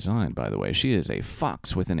beautifully designed, by the way. She is a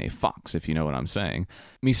fox within a fox, if you know what I'm saying.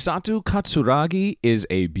 Misato Katsuragi is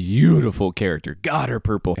a beautiful character. God, her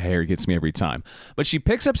purple hair gets me every time. But she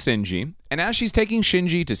picks up Shinji, and as she's taking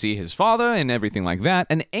Shinji to see his father and everything like that,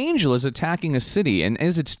 an angel is attacking a city, and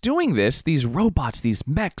as it's doing this, these robots, these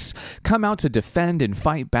mechs, come out to defend and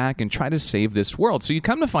fight back and try to save this world. So you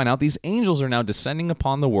come to find out these angels are now descending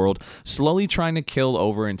upon the world, slowly trying to kill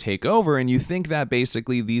over and take over, and you think that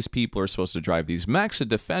basically these people are supposed to drive these mechs to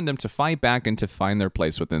defend them, to fight back, and to find their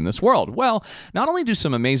place within this world. Well, not only do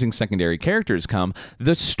some amazing secondary characters come,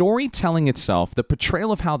 the storytelling itself, the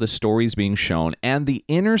portrayal of how the story is being shown, and the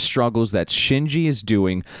inner struggles that Shinji is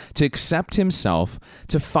doing to accept himself,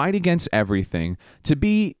 to fight against everything, to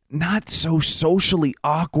be not so socially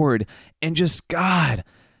awkward, and just, God,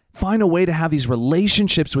 find a way to have these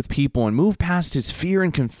relationships with people and move past his fear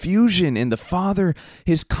and confusion, and the father,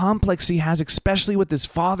 his complex he has, especially with his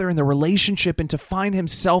father and the relationship, and to find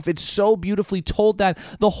himself. It's so beautifully told, that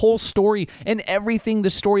the whole story and everything the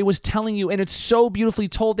story was telling you, and it's so beautifully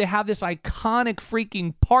told. They have this iconic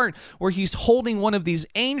freaking part where he's holding one of these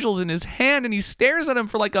angels in his hand, and he stares at him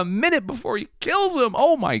for like a minute before he kills him.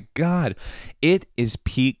 Oh my god. It is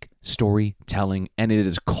peak storytelling, and it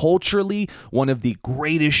is culturally one of the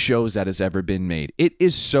greatest shows that has ever been made. It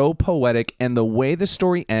is so poetic, and the way the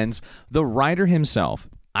story ends, the writer himself,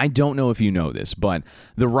 I don't know if you know this, but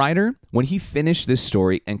the writer, when he finished this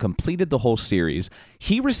story and completed the whole series,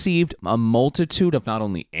 he received a multitude of not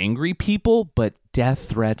only angry people, but death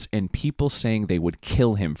threats and people saying they would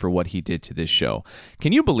kill him for what he did to this show.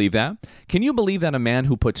 Can you believe that? Can you believe that a man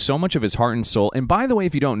who put so much of his heart and soul, and by the way,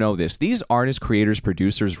 if you don't know this, these artists, creators,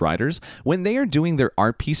 producers, writers, when they are doing their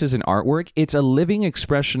art pieces and artwork, it's a living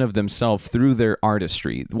expression of themselves through their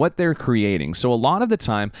artistry, what they're creating. So a lot of the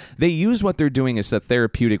time, they use what they're doing as a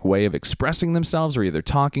therapeutic way of expressing themselves or either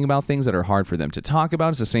talking about things that are hard for them to talk about.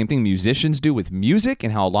 It's the same thing musicians do with music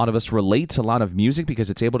and how a lot of us relate to a lot of music because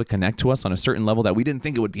it's able to connect to us on a certain level that we didn't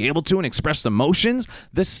think it would be able to and express emotions.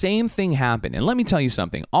 The same thing happened. And let me tell you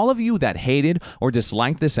something. All of you that hated or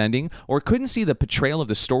disliked this ending or couldn't see the portrayal of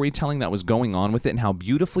the storytelling that was going on with it and how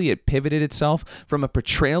beautifully it pivoted itself from a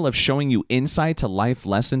portrayal of showing you insight to life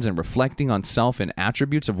lessons and reflecting on self and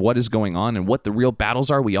attributes of what is going on and what the real battles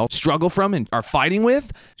are we all struggle from and are fighting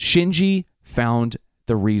with, Shinji found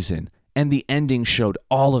the reason. And the ending showed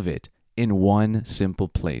all of it in one simple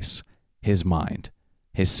place: his mind,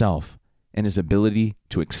 his self, and his ability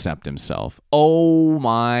to accept himself. Oh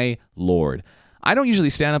my Lord. I don't usually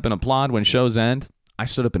stand up and applaud when shows end. I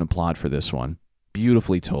stood up and applaud for this one.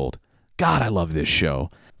 Beautifully told. God, I love this show.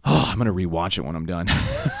 Oh, I'm going to rewatch it when I'm done.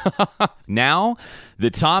 Now, the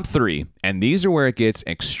top 3, and these are where it gets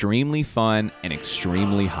extremely fun and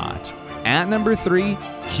extremely hot. At number 3,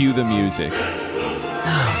 cue the music. All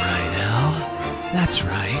right, Al. That's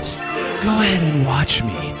right. Go ahead and watch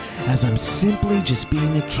me as I'm simply just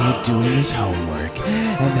being a kid doing his homework.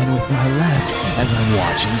 And then with my left, as I'm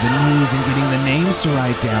watching the news and getting the names to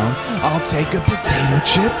write down, I'll take a potato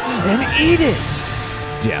chip and eat it.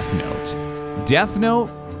 Death Note. Death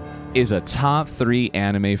Note is a top 3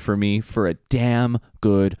 anime for me for a damn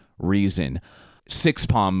good reason. 6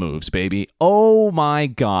 palm moves, baby. Oh my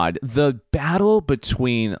God. The battle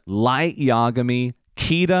between Light Yagami,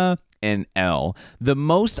 Kita, and L. The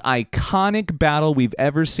most iconic battle we've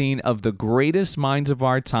ever seen of the greatest minds of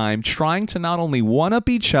our time, trying to not only one-up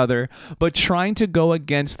each other, but trying to go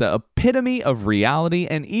against the epitome of reality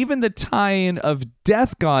and even the tie-in of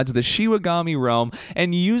death gods, the Shiwagami realm,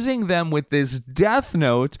 and using them with this death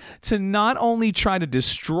note to not only try to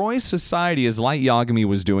destroy society as Light Yagami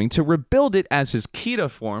was doing, to rebuild it as his Kita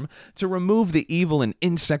form, to remove the evil and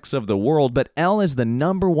insects of the world, but L as the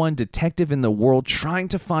 #1 detective in the world trying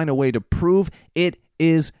to find a way to prove it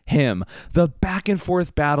is him. The back and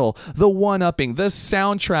forth battle, the one-upping, the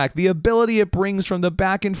soundtrack, the ability it brings from the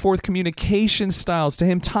back and forth communication styles to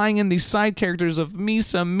him tying in these side characters of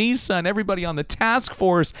Misa, and everybody on the task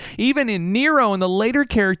force, even in Nero and the later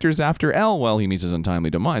characters after L. Well, he meets his untimely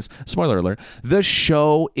demise. Spoiler alert. The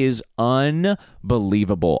show is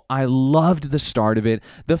unbelievable. I loved the start of it.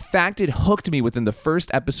 The fact it hooked me within the first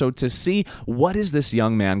episode to see what is this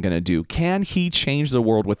young man going to do? Can he change the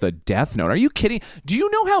world with a death note? Are you kidding? Do you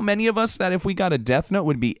know how many of us that if we got a death note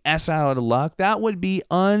would be out of luck? That would be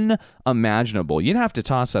unimaginable. You'd have to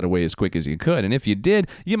toss that away as quick as you could. And if you did,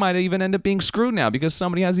 you might even end up being screwed now because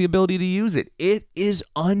somebody has the ability to use it. It is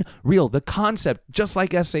unreal. The concept, just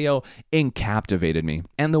like SAO, captivated me.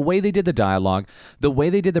 And the way they did the dialogue, the way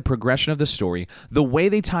they did the progression of the story, the way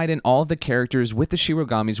they tied in all of the characters with the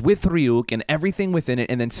Shiragamis, with Ryuk and everything within it,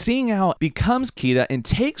 and then seeing how it becomes Kita and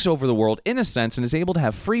takes over the world in a sense and is able to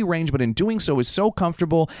have free range, but in doing so is so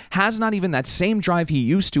comfortable, has not even that same drive he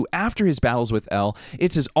used to after his battles with L.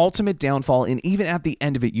 It's his ultimate downfall, and even at the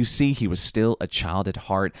end of it, you see he was still a child at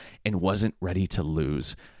heart and wasn't ready to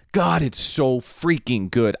lose. God, it's so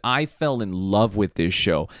freaking good. I fell in love with this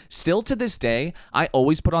show. Still to this day, I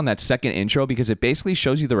always put on that second intro because it basically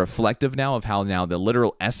shows you the reflective now of how now the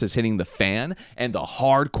literal S is hitting the fan and the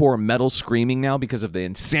hardcore metal screaming now because of the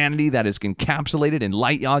insanity that is encapsulated in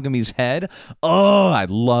Light Yagami's head. Oh, I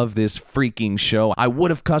love this freaking show. I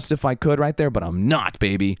would have cussed if I could right there, but I'm not,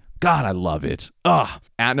 baby. God, I love it.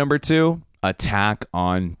 At number 2, Attack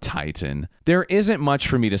on Titan. There isn't much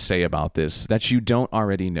for me to say about this that you don't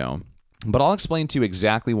already know, but I'll explain to you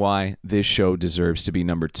exactly why this show deserves to be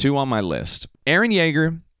number 2 on my list. Eren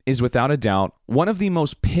Yeager is without a doubt one of the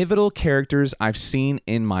most pivotal characters I've seen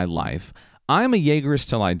in my life. I am a Yeagerist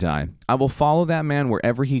till I die. I will follow that man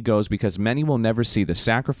wherever he goes because many will never see the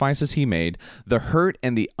sacrifices he made, the hurt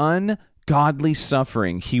and the ungodly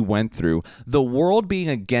suffering he went through, the world being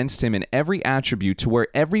against him in every attribute to where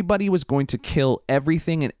everybody was going to kill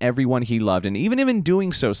everything and everyone he loved. And even in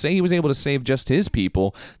doing so, say he was able to save just his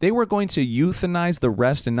people, they were going to euthanize the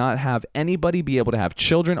rest and not have anybody be able to have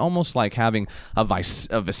children, almost like having a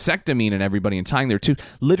vasectomy and everybody and tying their tooth,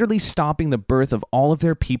 literally stopping the birth of all of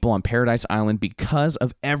their people on Paradise Island because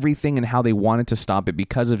of everything and how they wanted to stop it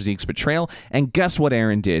because of Zeke's betrayal. And guess what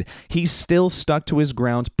Eren did? He still stuck to his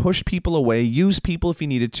grounds, pushed people people away, used people if he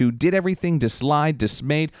needed to, did everything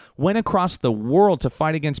dismayed, went across the world to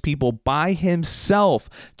fight against people by himself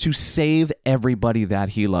to save everybody that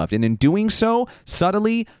he loved. And in doing so,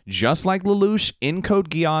 subtly, just like Lelouch in Code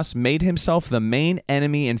Geass, made himself the main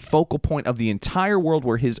enemy and focal point of the entire world,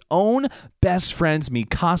 where his own best friends,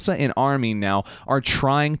 Mikasa and Armin, now are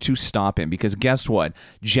trying to stop him. Because guess what?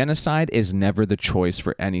 Genocide is never the choice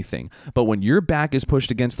for anything. But when your back is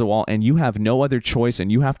pushed against the wall and you have no other choice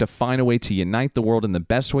and you have to find a way to unite the world in the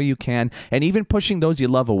best way you can, and even pushing those you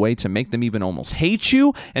love away to make them even almost hate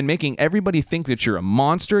you and making everybody think that you're a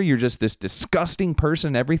monster, you're just this disgusting person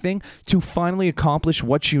and everything, to finally accomplish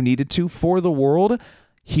what you needed to for the world,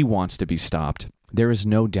 he wants to be stopped. There is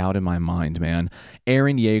no doubt in my mind, man.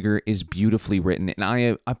 Eren Yeager is beautifully written, and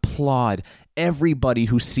I applaud everybody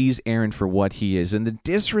who sees Eren for what he is. And the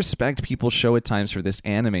disrespect people show at times for this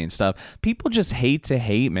anime and stuff, people just hate to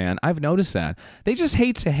hate, man. I've noticed that. They just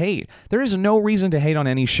hate to hate. There is no reason to hate on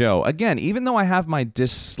any show. Again, even though I have my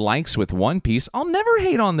dislikes with One Piece, I'll never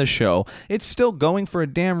hate on the show. It's still going for a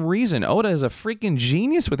damn reason. Oda is a freaking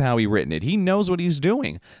genius with how he written it. He knows what he's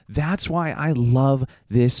doing. That's why I love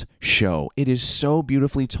this show. It is so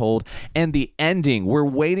beautifully told. And the ending, we're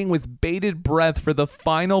waiting with bated breath for the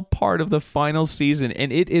final part of the final season,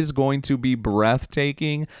 and it is going to be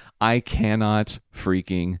breathtaking. I cannot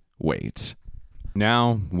freaking wait.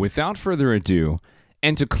 Now, without further ado,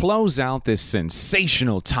 and to close out this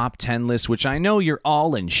sensational top 10 list, which I know you're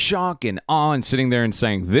all in shock and awe and sitting there and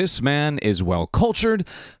saying, this man is well cultured,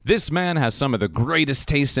 this man has some of the greatest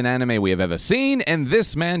taste in anime we have ever seen, and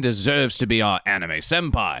this man deserves to be our anime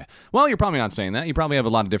senpai. Well, you're probably not saying that. You probably have a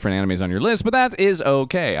lot of different animes on your list, but that is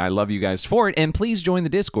okay. I love you guys for it, and please join the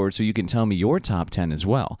Discord so you can tell me your top 10 as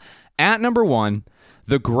well. At number 1,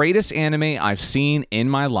 the greatest anime I've seen in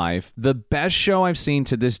my life, the best show I've seen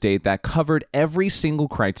to this date that covered every single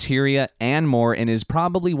criteria and more, and is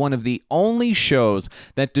probably one of the only shows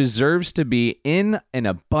that deserves to be in an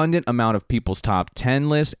abundant amount of people's top 10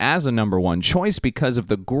 list as a number 1 choice because of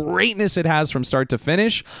the greatness it has from start to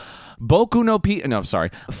finish.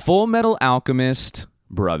 Full Metal Alchemist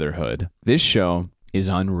Brotherhood. This show is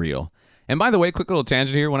unreal. And by the way, quick little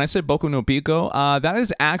tangent here. When I said Boku no Pico, that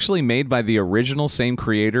is actually made by the original same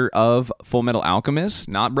creator of Full Metal Alchemist,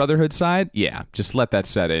 not Brotherhood side. Yeah, just let that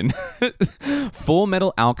set in. Full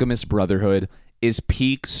Metal Alchemist Brotherhood is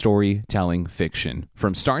peak storytelling fiction.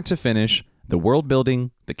 From start to finish, the world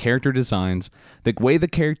building, the character designs, the way the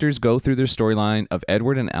characters go through their storyline of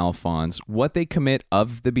Edward and Alphonse, what they commit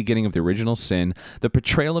of the beginning of the original sin, the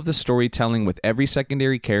portrayal of the storytelling with every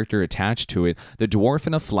secondary character attached to it, the dwarf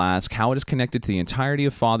in a flask, how it is connected to the entirety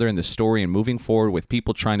of Father and the story and moving forward with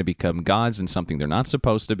people trying to become gods and something they're not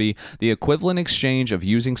supposed to be, the equivalent exchange of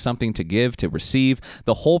using something to give, to receive,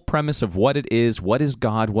 the whole premise of what it is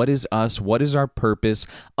God, what is us, what is our purpose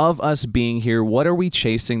of us being here, what are we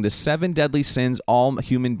chasing, the 7 deadly sins all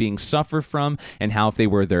human beings suffer from, and how if they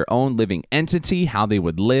were their own living entity, how they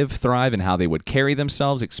would live, thrive, and how they would carry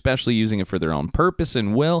themselves, especially using it for their own purpose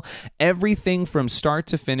and will. Everything from start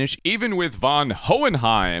to finish, even with von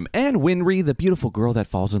Hohenheim and Winry, the beautiful girl that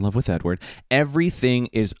falls in love with Edward, everything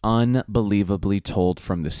is unbelievably told,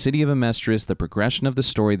 from the city of Amestris, the progression of the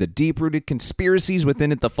story, the deep-rooted conspiracies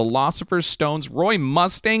within it, the Philosopher's Stones, Roy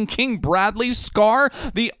Mustang, King Bradley, Scar,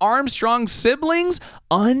 the Armstrong siblings.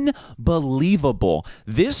 Unbelievable.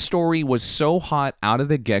 This story was so hot out of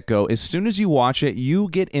the get-go. As soon as you watch it, you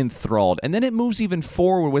get enthralled. And then it moves even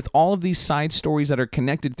forward with all of these side stories that are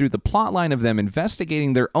connected through the plot line of them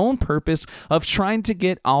investigating their own purpose of trying to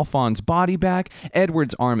get Alphonse's body back,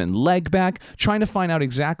 Edward's arm and leg back, trying to find out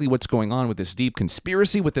exactly what's going on with this deep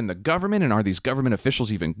conspiracy within the government, and are these government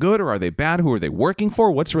officials even good, or are they bad? Who are they working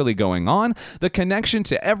for? What's really going on? The connection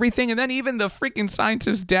to everything, and then even the freaking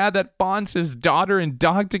scientist dad that bonds his daughter and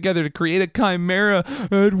dog together to create a chimera.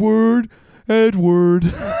 Edward.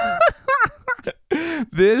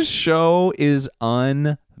 This show is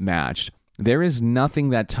unmatched. There is nothing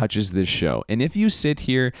that touches this show. And if you sit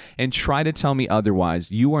here and try to tell me otherwise,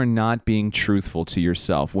 you are not being truthful to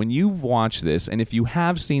yourself. When you've watched this, and if you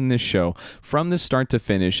have seen this show from the start to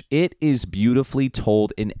finish, it is beautifully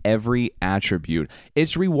told in every attribute.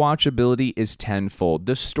 Its rewatchability is tenfold.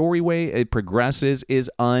 The story way it progresses is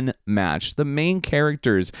unmatched. The main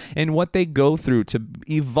characters and what they go through to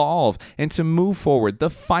evolve and to move forward. The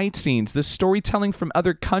fight scenes, the storytelling from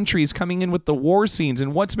other countries coming in with the war scenes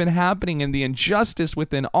and what's been happening, and and the injustice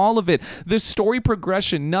within all of it. The story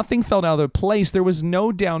progression, nothing felt out of place. There was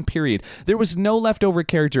no down period. There was no leftover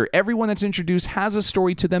character. Everyone that's introduced has a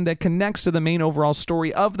story to them that connects to the main overall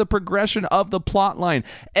story of the progression of the plot line.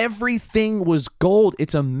 Everything was gold.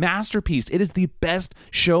 It's a masterpiece. It is the best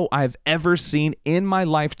show I've ever seen in my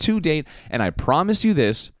life to date, and I promise you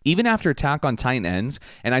this, even after Attack on Titan ends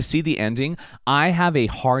and I see the ending, I have a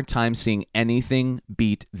hard time seeing anything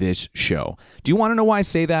beat this show. Do you want to know why I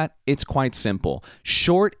say that? It's quite simple.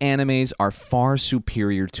 Short animes are far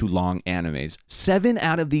superior to long animes. 7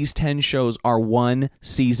 out of these 10 shows are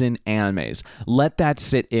one-season animes. Let that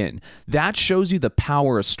sit in. That shows you the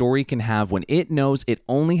power a story can have when it knows it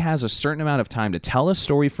only has a certain amount of time to tell a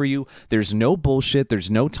story for you. There's no bullshit. There's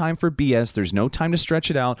no time for BS. There's no time to stretch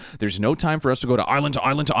it out. There's no time for us to go to island to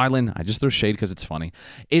island to island. I just throw shade because it's funny.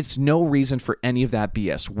 It's no reason for any of that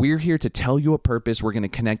BS. We're here to tell you a purpose. We're going to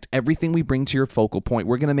connect everything we bring to your focal point.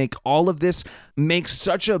 We're going to make all of this make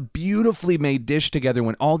such a beautifully made dish together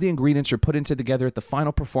when all the ingredients are put into together at the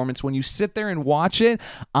final performance. When you sit there and watch it,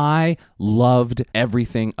 I loved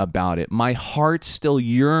everything about it. My heart still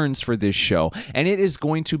yearns for this show, and it is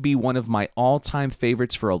going to be one of my all-time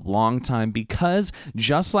favorites for a long time because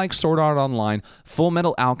just like Sword Art Online, Full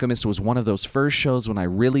Metal Alchemist was one of those first shows when I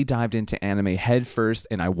really dived into anime head first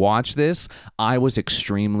and I watched this. I was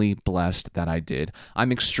extremely blessed that I did.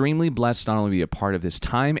 I'm extremely blessed not only to be a part of this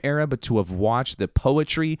time era, but to have watched the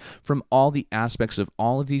poetry from all the aspects of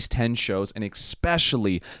all of these 10 shows, and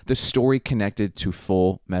especially the story connected to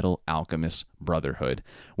Full Metal Alchemist Brotherhood.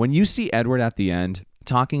 When you see Edward at the end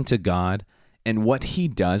talking to God and what he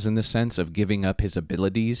does in the sense of giving up his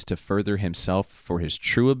abilities to further himself for his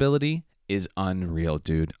true ability is unreal,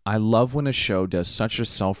 dude. I love when a show does such a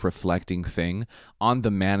self-reflecting thing on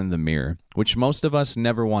the man in the mirror, which most of us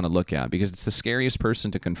never want to look at because it's the scariest person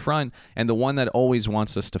to confront and the one that always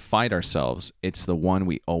wants us to fight ourselves. It's the one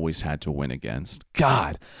we always had to win against.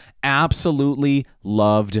 God, absolutely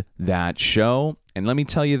loved that show. And let me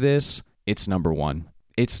tell you this, it's number one.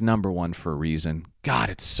 It's number one for a reason. God,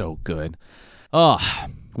 it's so good. Oh,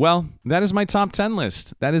 well, that is my top 10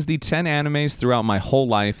 list. That is the 10 animes throughout my whole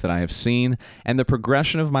life that I have seen and the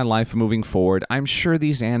progression of my life moving forward. I'm sure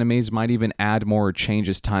these animes might even add more or change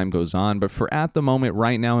as time goes on, but for at the moment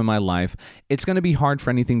right now in my life, it's going to be hard for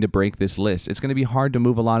anything to break this list. It's going to be hard to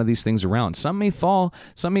move a lot of these things around. Some may fall,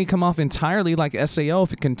 some may come off entirely like SAO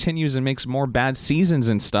if it continues and makes more bad seasons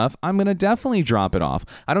and stuff. I'm going to definitely drop it off.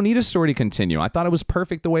 I don't need a story to continue. I thought it was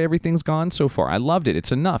perfect the way everything's gone so far. I loved it.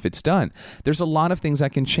 It's enough. It's done. There's a lot of things I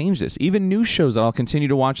can change this. Even new shows that I'll continue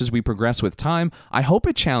to watch as we progress with time, I hope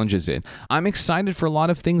it challenges it. I'm excited for a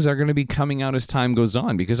lot of things that are going to be coming out as time goes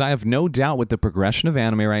on because I have no doubt with the progression of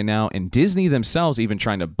anime right now and Disney themselves even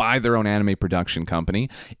trying to buy their own anime production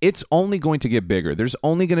company, it's only going to get bigger. There's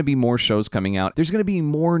only going to be more shows coming out. There's going to be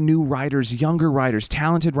more new writers, younger writers,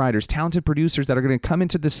 talented producers that are going to come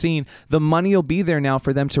into the scene. The money will be there now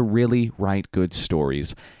for them to really write good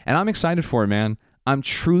stories. And I'm excited for it, man. I'm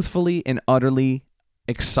truthfully and utterly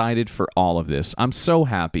excited for all of this. I'm so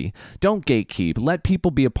happy. Don't gatekeep. Let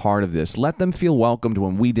people be a part of this. Let them feel welcomed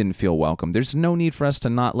when we didn't feel welcome. There's no need for us to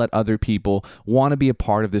not let other people want to be a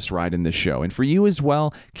part of this ride in this show. And for you as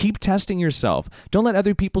well, keep testing yourself. Don't let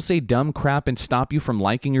other people say dumb crap and stop you from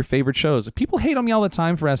liking your favorite shows. People hate on me all the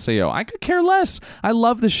time for SAO. I could care less. I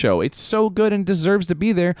love the show. It's so good and deserves to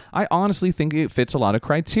be there. I honestly think it fits a lot of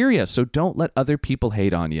criteria. So don't let other people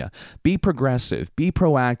hate on you. Be progressive. Be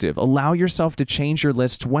proactive. Allow yourself to change your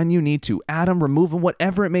lists when you need to. Add them, remove them,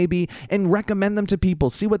 whatever it may be, and recommend them to people.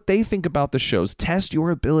 See what they think about the shows. Test your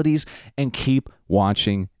abilities and keep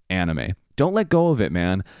watching anime. Don't let go of it,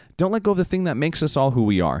 man. Don't let go of the thing that makes us all who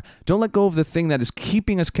we are. Don't let go of the thing that is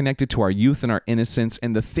keeping us connected to our youth and our innocence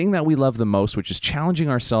and the thing that we love the most, which is challenging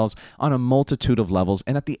ourselves on a multitude of levels.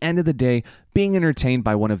 And at the end of the day, being entertained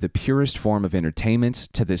by one of the purest form of entertainments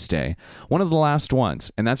to this day. One of the last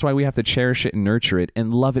ones. And that's why we have to cherish it and nurture it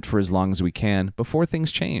and love it for as long as we can before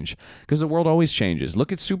things change. Because the world always changes.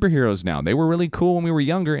 Look at superheroes now. They were really cool when we were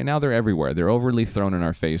younger and now they're everywhere. They're overly thrown in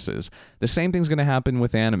our faces. The same thing's going to happen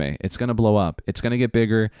with anime. It's going to blow up. It's going to get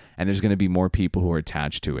bigger. And there's going to be more people who are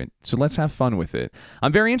attached to it. So let's have fun with it.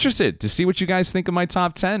 I'm very interested to see what you guys think of my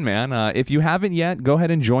top 10, man. If you haven't yet, go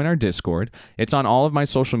ahead and join our Discord. It's on all of my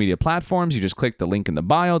social media platforms. You just click the link in the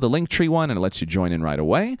bio, the Linktree one, and it lets you join in right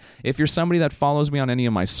away. If you're somebody that follows me on any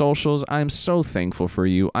of my socials, I'm so thankful for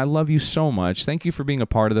you. I love you so much. Thank you for being a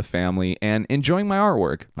part of the family and enjoying my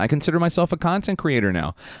artwork. I consider myself a content creator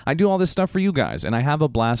now. I do all this stuff for you guys, and I have a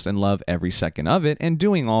blast and love every second of it and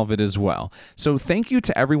doing all of it as well. So thank you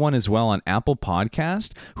to everyone everyone as well on Apple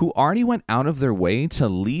Podcast who already went out of their way to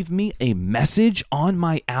leave me a message on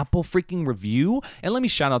my Apple freaking review. And let me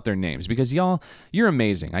shout out their names because y'all, you're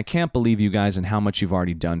amazing. I can't believe you guys and how much you've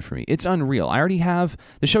already done for me. It's unreal. I already have,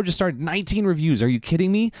 the show just started, 19 reviews. Are you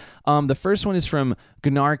kidding me? The first one is from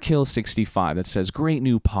Gnarkill65 that says, great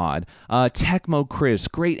new pod. Tecmo Chris,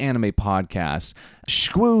 great anime podcast.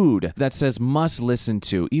 Squood that says, must listen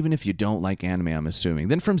to, even if you don't like anime, I'm assuming.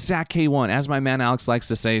 Then from Zach K1, as my man Alex likes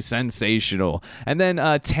to say, sensational. And then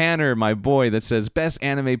Tanner, my boy, that says, best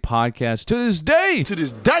anime podcast to this day. To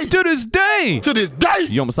this day. To this day. To this day.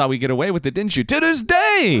 You almost thought we'd get away with it, didn't you? To this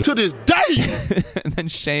day. To this day. And then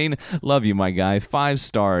Shane, love you, my guy. 5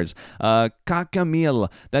 stars. Kakamil,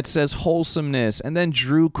 that says wholesomeness. And then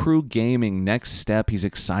Drew Crew Gaming, next step. He's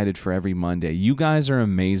excited for every Monday. You guys are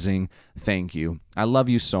amazing. Thank you. I love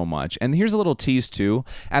you so much. And here's a little tease too.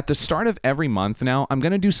 At the start of every month now, I'm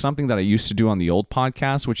going to do something that I used to do on the old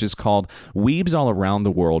podcast, which is called Weebs All Around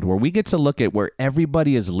the World, where we get to look at where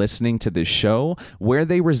everybody is listening to this show, where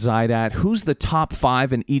they reside at, who's the top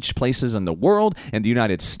 5 in each places in the world and the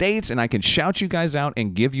United States, and I can shout you guys out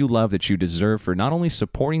and give you love that you deserve for not only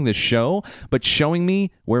supporting the show, but showing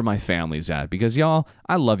me where my family's at. Because y'all,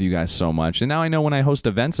 I love you guys so much. And now I know when I host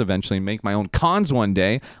events eventually and make my own cons one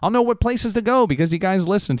day, I'll know what places to go because you guys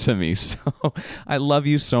listen to me. So I love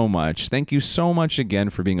you so much. Thank you so much again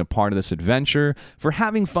for being a part of this adventure, for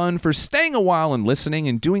having fun, for staying a while and listening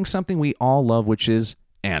and doing something we all love, which is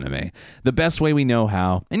anime. The best way we know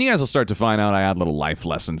how. And you guys will start to find out I add little life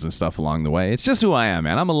lessons and stuff along the way. It's just who I am,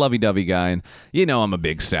 man. I'm a lovey-dovey guy, and you know I'm a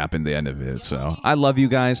big sap in the end of it. So I love you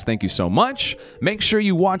guys. Thank you so much. Make sure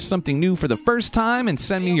you watch something new for the first time and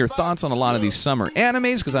send me your thoughts on a lot of these summer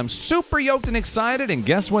animes because I'm super yoked and excited. And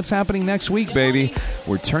guess what's happening next week, baby?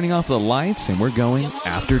 We're turning off the lights and we're going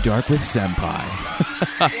After Dark with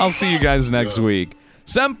Senpai. I'll see you guys next week.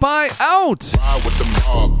 Senpai out! Ride with the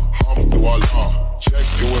mob, do Allah. Check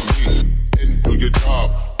you and me, and do your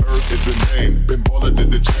job. Earth is the name, Ben Baller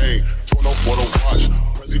did the chain. Torn off what I watch,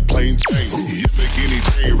 Prezi plain chain. Yamagini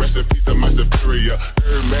chain, rest in peace of my superior.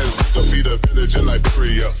 Hermes with the feet of village in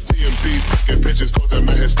Liberia. TMZ taking pictures, causing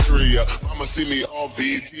my hysteria. Mama see me on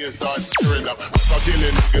BET and start tearing up. I start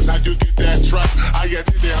killing niggas, how'd you get that track? I get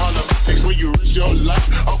to the holler pics when you risk your life.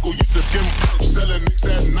 Uncle used to skim selling nicks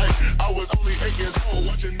at night. I was only 8 years old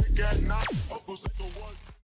watching Nick at night.